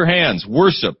 Clap your hands.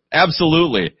 Worship.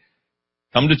 Absolutely.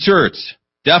 Come to church.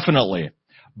 Definitely.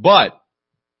 But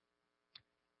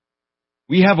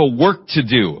we have a work to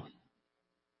do.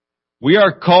 We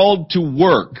are called to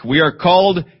work. We are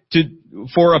called to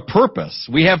for a purpose.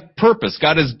 We have purpose.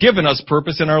 God has given us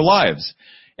purpose in our lives.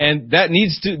 And that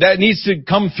needs to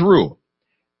come through.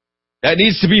 That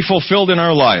needs to be fulfilled in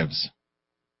our lives.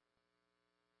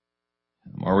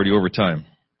 I'm already over time.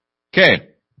 Okay.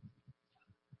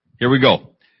 Here we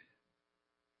go.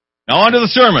 Now on to the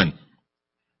sermon.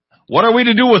 What are we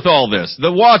to do with all this?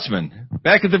 The watchman.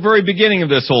 Back at the very beginning of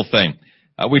this whole thing,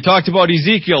 we talked about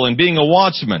Ezekiel and being a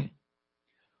watchman.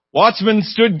 Watchmen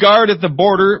stood guard at the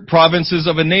border provinces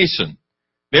of a nation.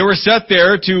 They were set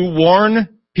there to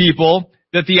warn people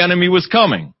that the enemy was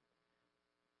coming.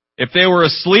 If they were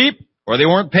asleep or they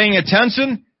weren't paying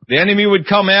attention, the enemy would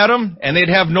come at them and they'd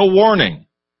have no warning.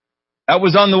 That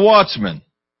was on the watchman.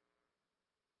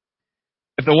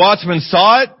 If the watchman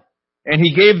saw it and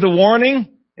he gave the warning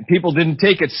and people didn't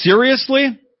take it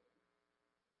seriously,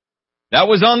 that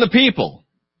was on the people.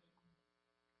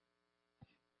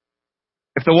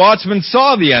 If the watchman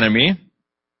saw the enemy,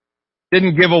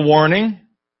 didn't give a warning,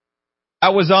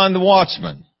 that was on the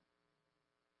watchman.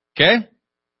 Okay?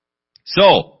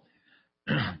 So,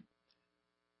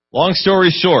 long story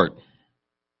short,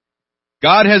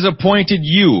 God has appointed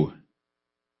you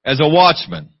as a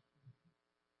watchman.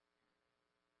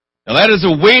 Now that is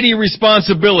a weighty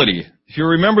responsibility. If you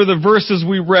remember the verses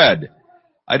we read,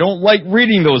 I don't like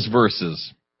reading those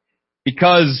verses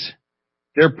because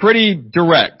they're pretty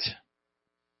direct.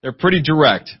 They're pretty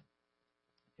direct.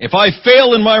 If I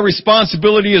fail in my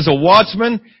responsibility as a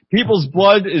watchman, people's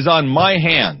blood is on my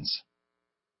hands.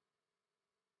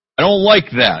 I don't like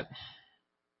that.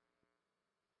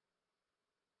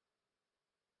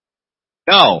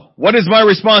 Now, what is my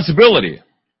responsibility?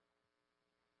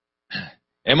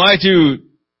 Am I to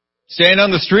stand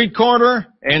on the street corner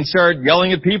and start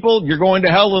yelling at people, you're going to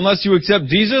hell unless you accept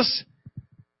Jesus?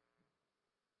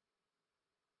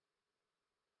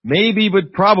 Maybe,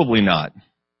 but probably not.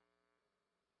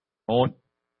 I won't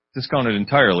discount it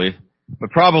entirely, but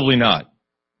probably not.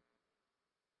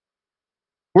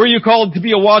 Who are you called to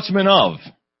be a watchman of?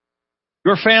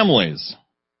 Your families.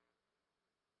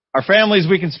 Our families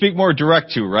we can speak more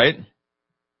direct to, right?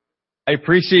 I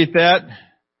appreciate that,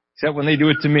 except when they do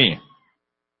it to me.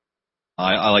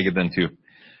 I like it then too.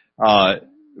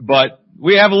 But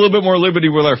we have a little bit more liberty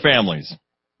with our families.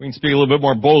 We can speak a little bit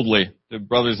more boldly to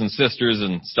brothers and sisters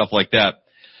and stuff like that.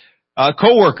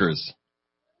 Co-workers.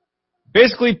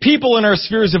 Basically, people in our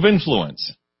spheres of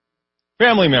influence.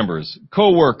 Family members,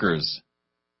 co-workers,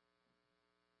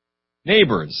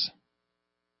 neighbors,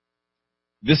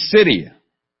 this city.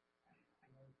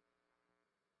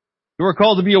 You are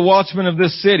called to be a watchman of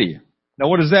this city. Now,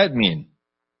 what does that mean?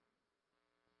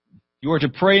 You are to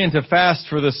pray and to fast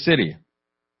for the city.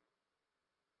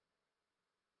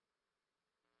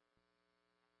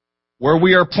 Where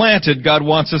we are planted, God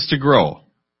wants us to grow.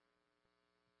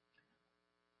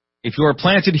 If you are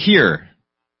planted here,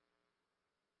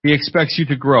 He expects you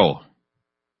to grow.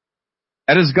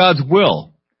 That is God's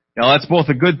will. Now, that's both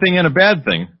a good thing and a bad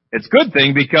thing. It's a good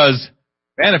thing because,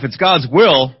 man, if it's God's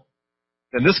will,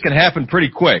 then this can happen pretty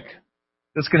quick.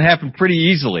 This can happen pretty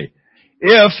easily.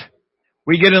 If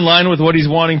we get in line with what He's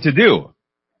wanting to do.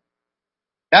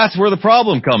 That's where the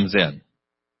problem comes in.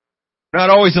 We're not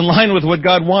always in line with what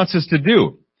God wants us to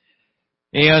do.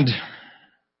 And,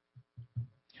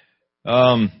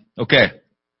 okay.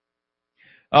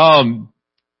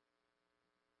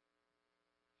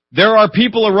 There are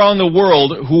people around the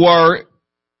world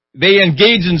they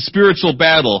engage in spiritual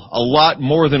battle a lot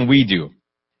more than we do.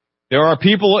 There are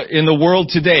people in the world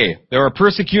today. There are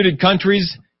persecuted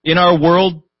countries in our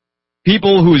world.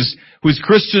 People whose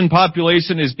Christian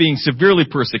population is being severely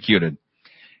persecuted.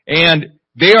 And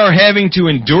they are having to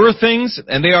endure things,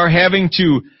 and they are having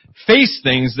to face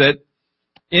things that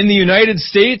in the United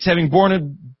States, being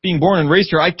born and raised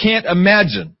here, I can't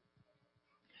imagine.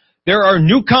 There are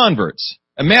new converts.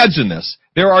 Imagine this.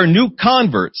 There are new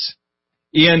converts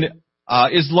in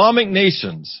Islamic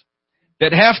nations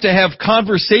that have to have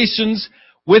conversations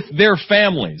with their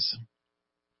families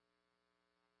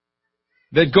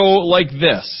that go like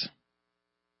this.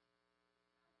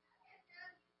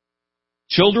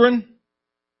 Children,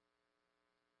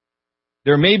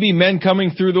 there may be men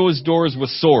coming through those doors with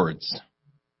swords.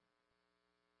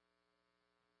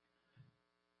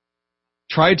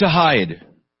 Try to hide,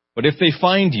 but if they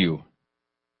find you,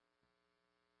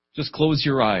 just close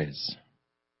your eyes.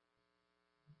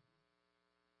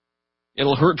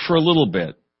 It'll hurt for a little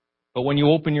bit, but when you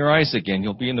open your eyes again,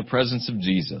 you'll be in the presence of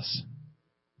Jesus.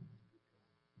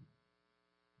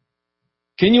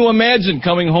 Can you imagine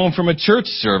coming home from a church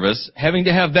service, having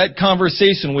to have that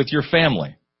conversation with your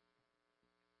family?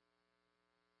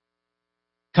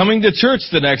 Coming to church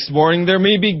the next morning, there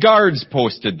may be guards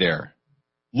posted there.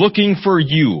 looking for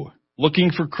you,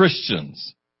 looking for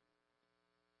Christians.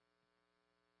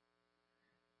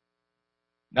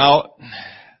 Now,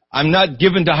 I'm not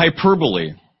given to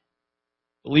hyperbole.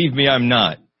 Believe me, I'm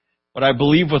not. But I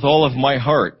believe with all of my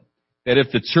heart that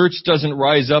if the church doesn't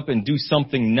rise up and do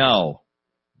something now,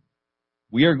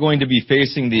 we are going to be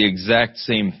facing the exact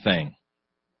same thing.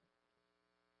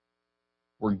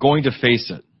 We're going to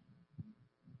face it.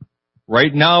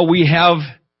 Right now we have,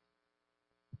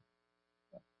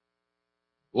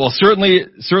 well,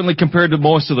 certainly compared to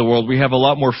most of the world, we have a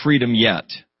lot more freedom yet.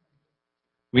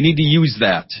 We need to use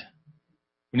that.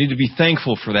 We need to be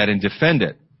thankful for that and defend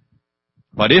it.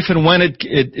 But if and when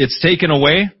it's taken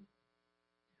away,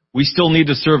 we still need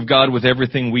to serve God with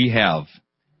everything we have.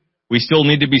 We still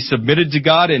need to be submitted to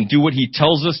God and do what He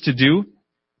tells us to do,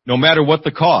 no matter what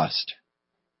the cost.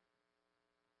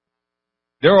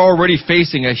 They're already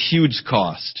facing a huge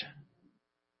cost.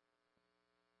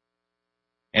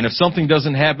 And if something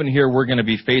doesn't happen here, we're going to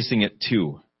be facing it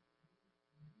too.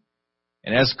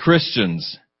 And as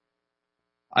Christians,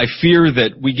 I fear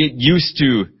that we get used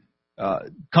to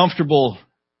comfortable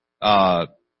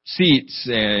seats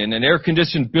and an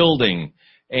air-conditioned building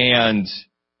and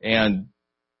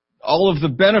all of the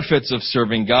benefits of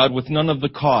serving God with none of the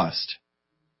cost.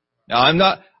 Now, I'm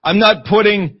not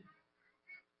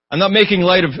making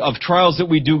light of trials that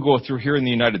we do go through here in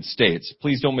the United States.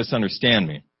 Please don't misunderstand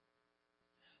me.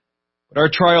 But our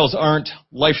trials aren't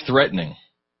life-threatening.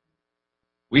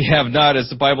 We have not, as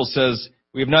the Bible says,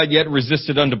 we have not yet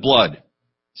resisted unto blood,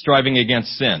 striving against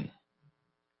sin.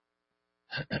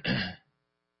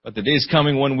 But the day's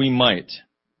coming when we might.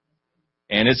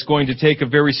 And it's going to take a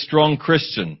very strong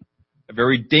Christian, a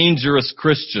very dangerous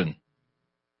Christian,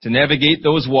 to navigate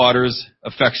those waters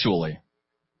effectually.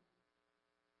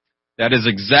 That is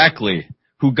exactly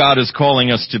who God is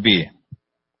calling us to be.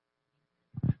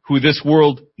 Who this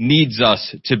world needs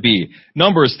us to be.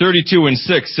 Numbers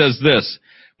 32:6 says this,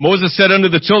 Moses said unto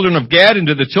the children of Gad and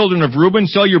to the children of Reuben,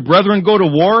 shall your brethren go to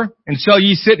war, and shall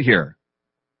ye sit here?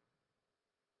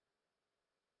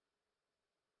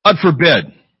 God forbid.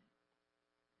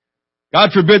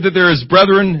 God forbid that there is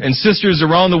brethren and sisters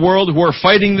around the world who are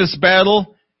fighting this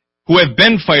battle, who have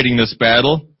been fighting this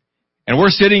battle, and we're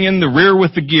sitting in the rear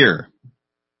with the gear.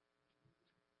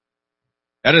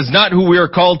 That is not who we are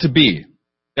called to be.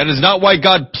 That is not why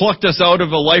God plucked us out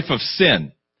of a life of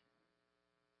sin.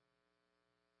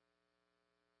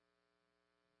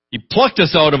 He plucked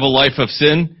us out of a life of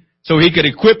sin so He could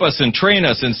equip us and train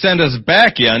us and send us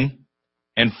back in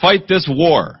and fight this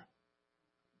war.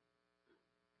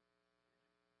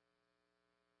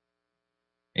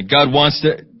 And God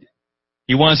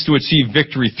He wants to achieve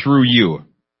victory through you.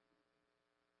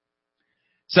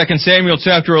 2 Samuel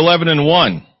chapter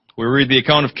 11:1, we read the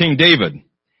account of King David.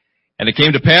 And it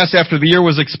came to pass after the year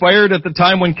was expired at the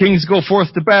time when kings go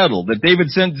forth to battle, that David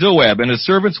sent Joab and his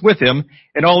servants with him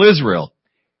and all Israel.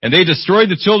 And they destroyed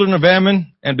the children of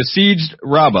Ammon and besieged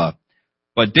Rabbah.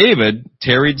 But David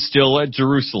tarried still at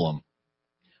Jerusalem.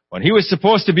 When he was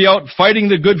supposed to be out fighting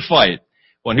the good fight,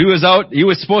 when he was out, he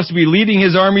was supposed to be leading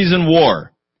his armies in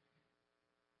war.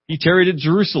 He tarried at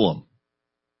Jerusalem.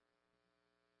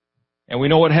 And we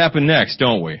know what happened next,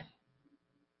 don't we?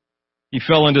 He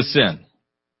fell into sin.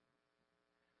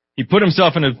 He put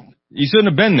himself he shouldn't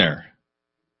have been there.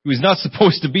 He was not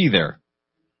supposed to be there.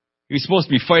 He was supposed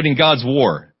to be fighting God's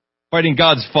war, fighting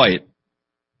God's fight.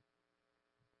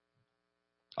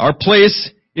 Our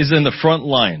place is in the front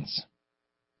lines.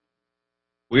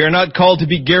 We are not called to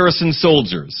be garrison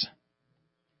soldiers.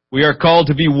 We are called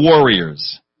to be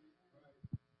warriors.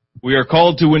 We are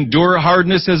called to endure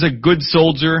hardness as a good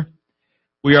soldier.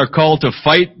 We are called to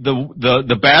fight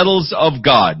the battles of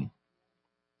God.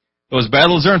 Those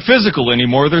battles aren't physical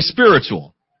anymore, they're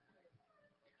spiritual.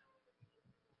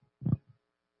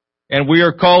 And we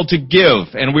are called to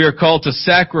give, and we are called to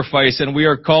sacrifice, and we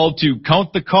are called to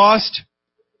count the cost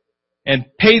and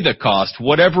pay the cost,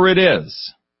 whatever it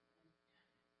is.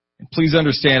 And please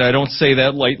understand, I don't say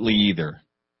that lightly either.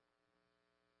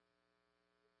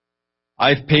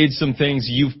 I've paid some things,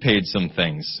 you've paid some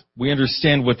things. We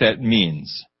understand what that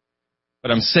means.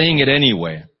 But I'm saying it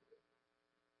anyway.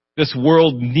 This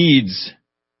world needs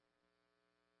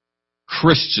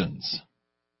Christians.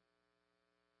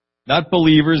 Not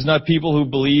believers, not people who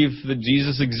believe that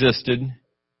Jesus existed.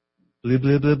 Blah,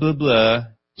 blah, blah, blah, blah.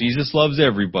 Jesus loves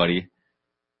everybody.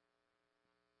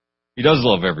 He does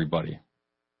love everybody.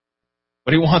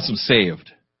 But He wants them saved.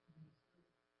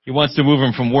 He wants to move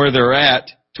them from where they're at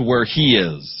to where He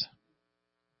is.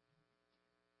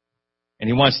 And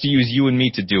He wants to use you and me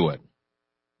to do it.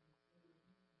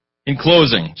 In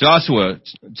closing, Joshua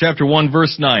chapter 1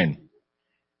 verse 9.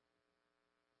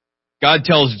 God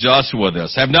tells Joshua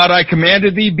this, "Have not I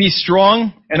commanded thee, be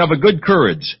strong and of a good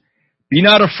courage. Be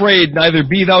not afraid, neither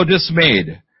be thou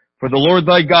dismayed, for the Lord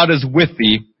thy God is with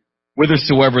thee,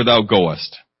 whithersoever thou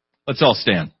goest." Let's all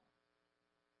stand.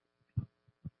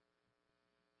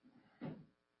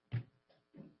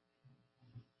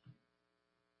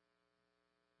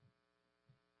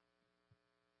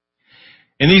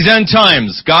 In these end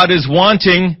times, God is,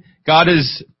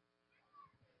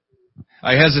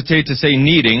 I hesitate to say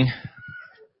needing,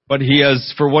 but He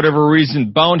has, for whatever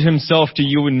reason, bound Himself to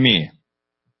you and me.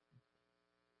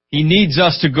 He needs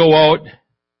us to go out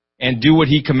and do what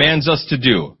He commands us to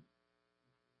do.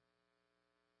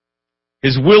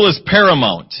 His will is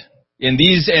paramount in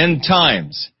these end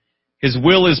times. His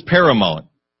will is paramount.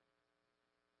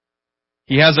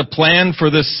 He has a plan for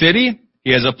this city.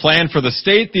 He has a plan for the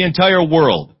state, the entire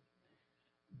world.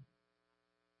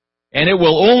 And it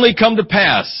will only come to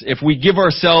pass if we give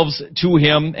ourselves to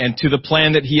Him and to the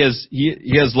plan that He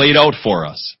has laid out for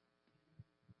us.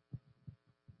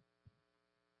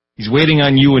 He's waiting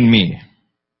on you and me.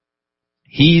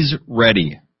 He's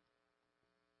ready.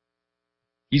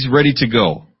 He's ready to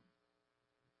go.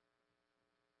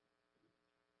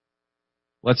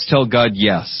 Let's tell God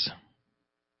yes.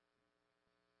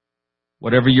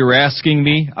 Whatever you're asking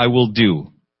me, I will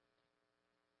do.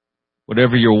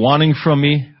 Whatever you're wanting from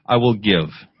me, I will give.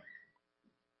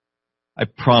 I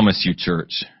promise you,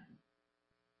 church.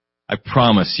 I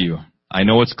promise you. I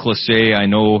know it's cliche. I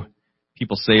know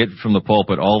people say it from the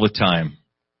pulpit all the time.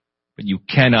 But you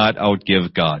cannot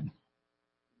outgive God.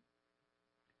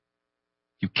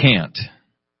 You can't.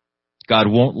 God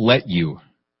won't let you.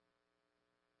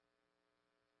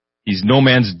 He's no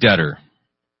man's debtor.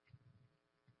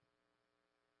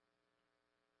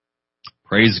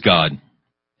 Praise God.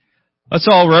 That's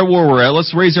all right where we're at.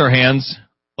 Let's raise our hands.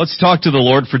 Let's talk to the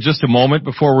Lord for just a moment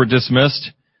before we're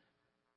dismissed.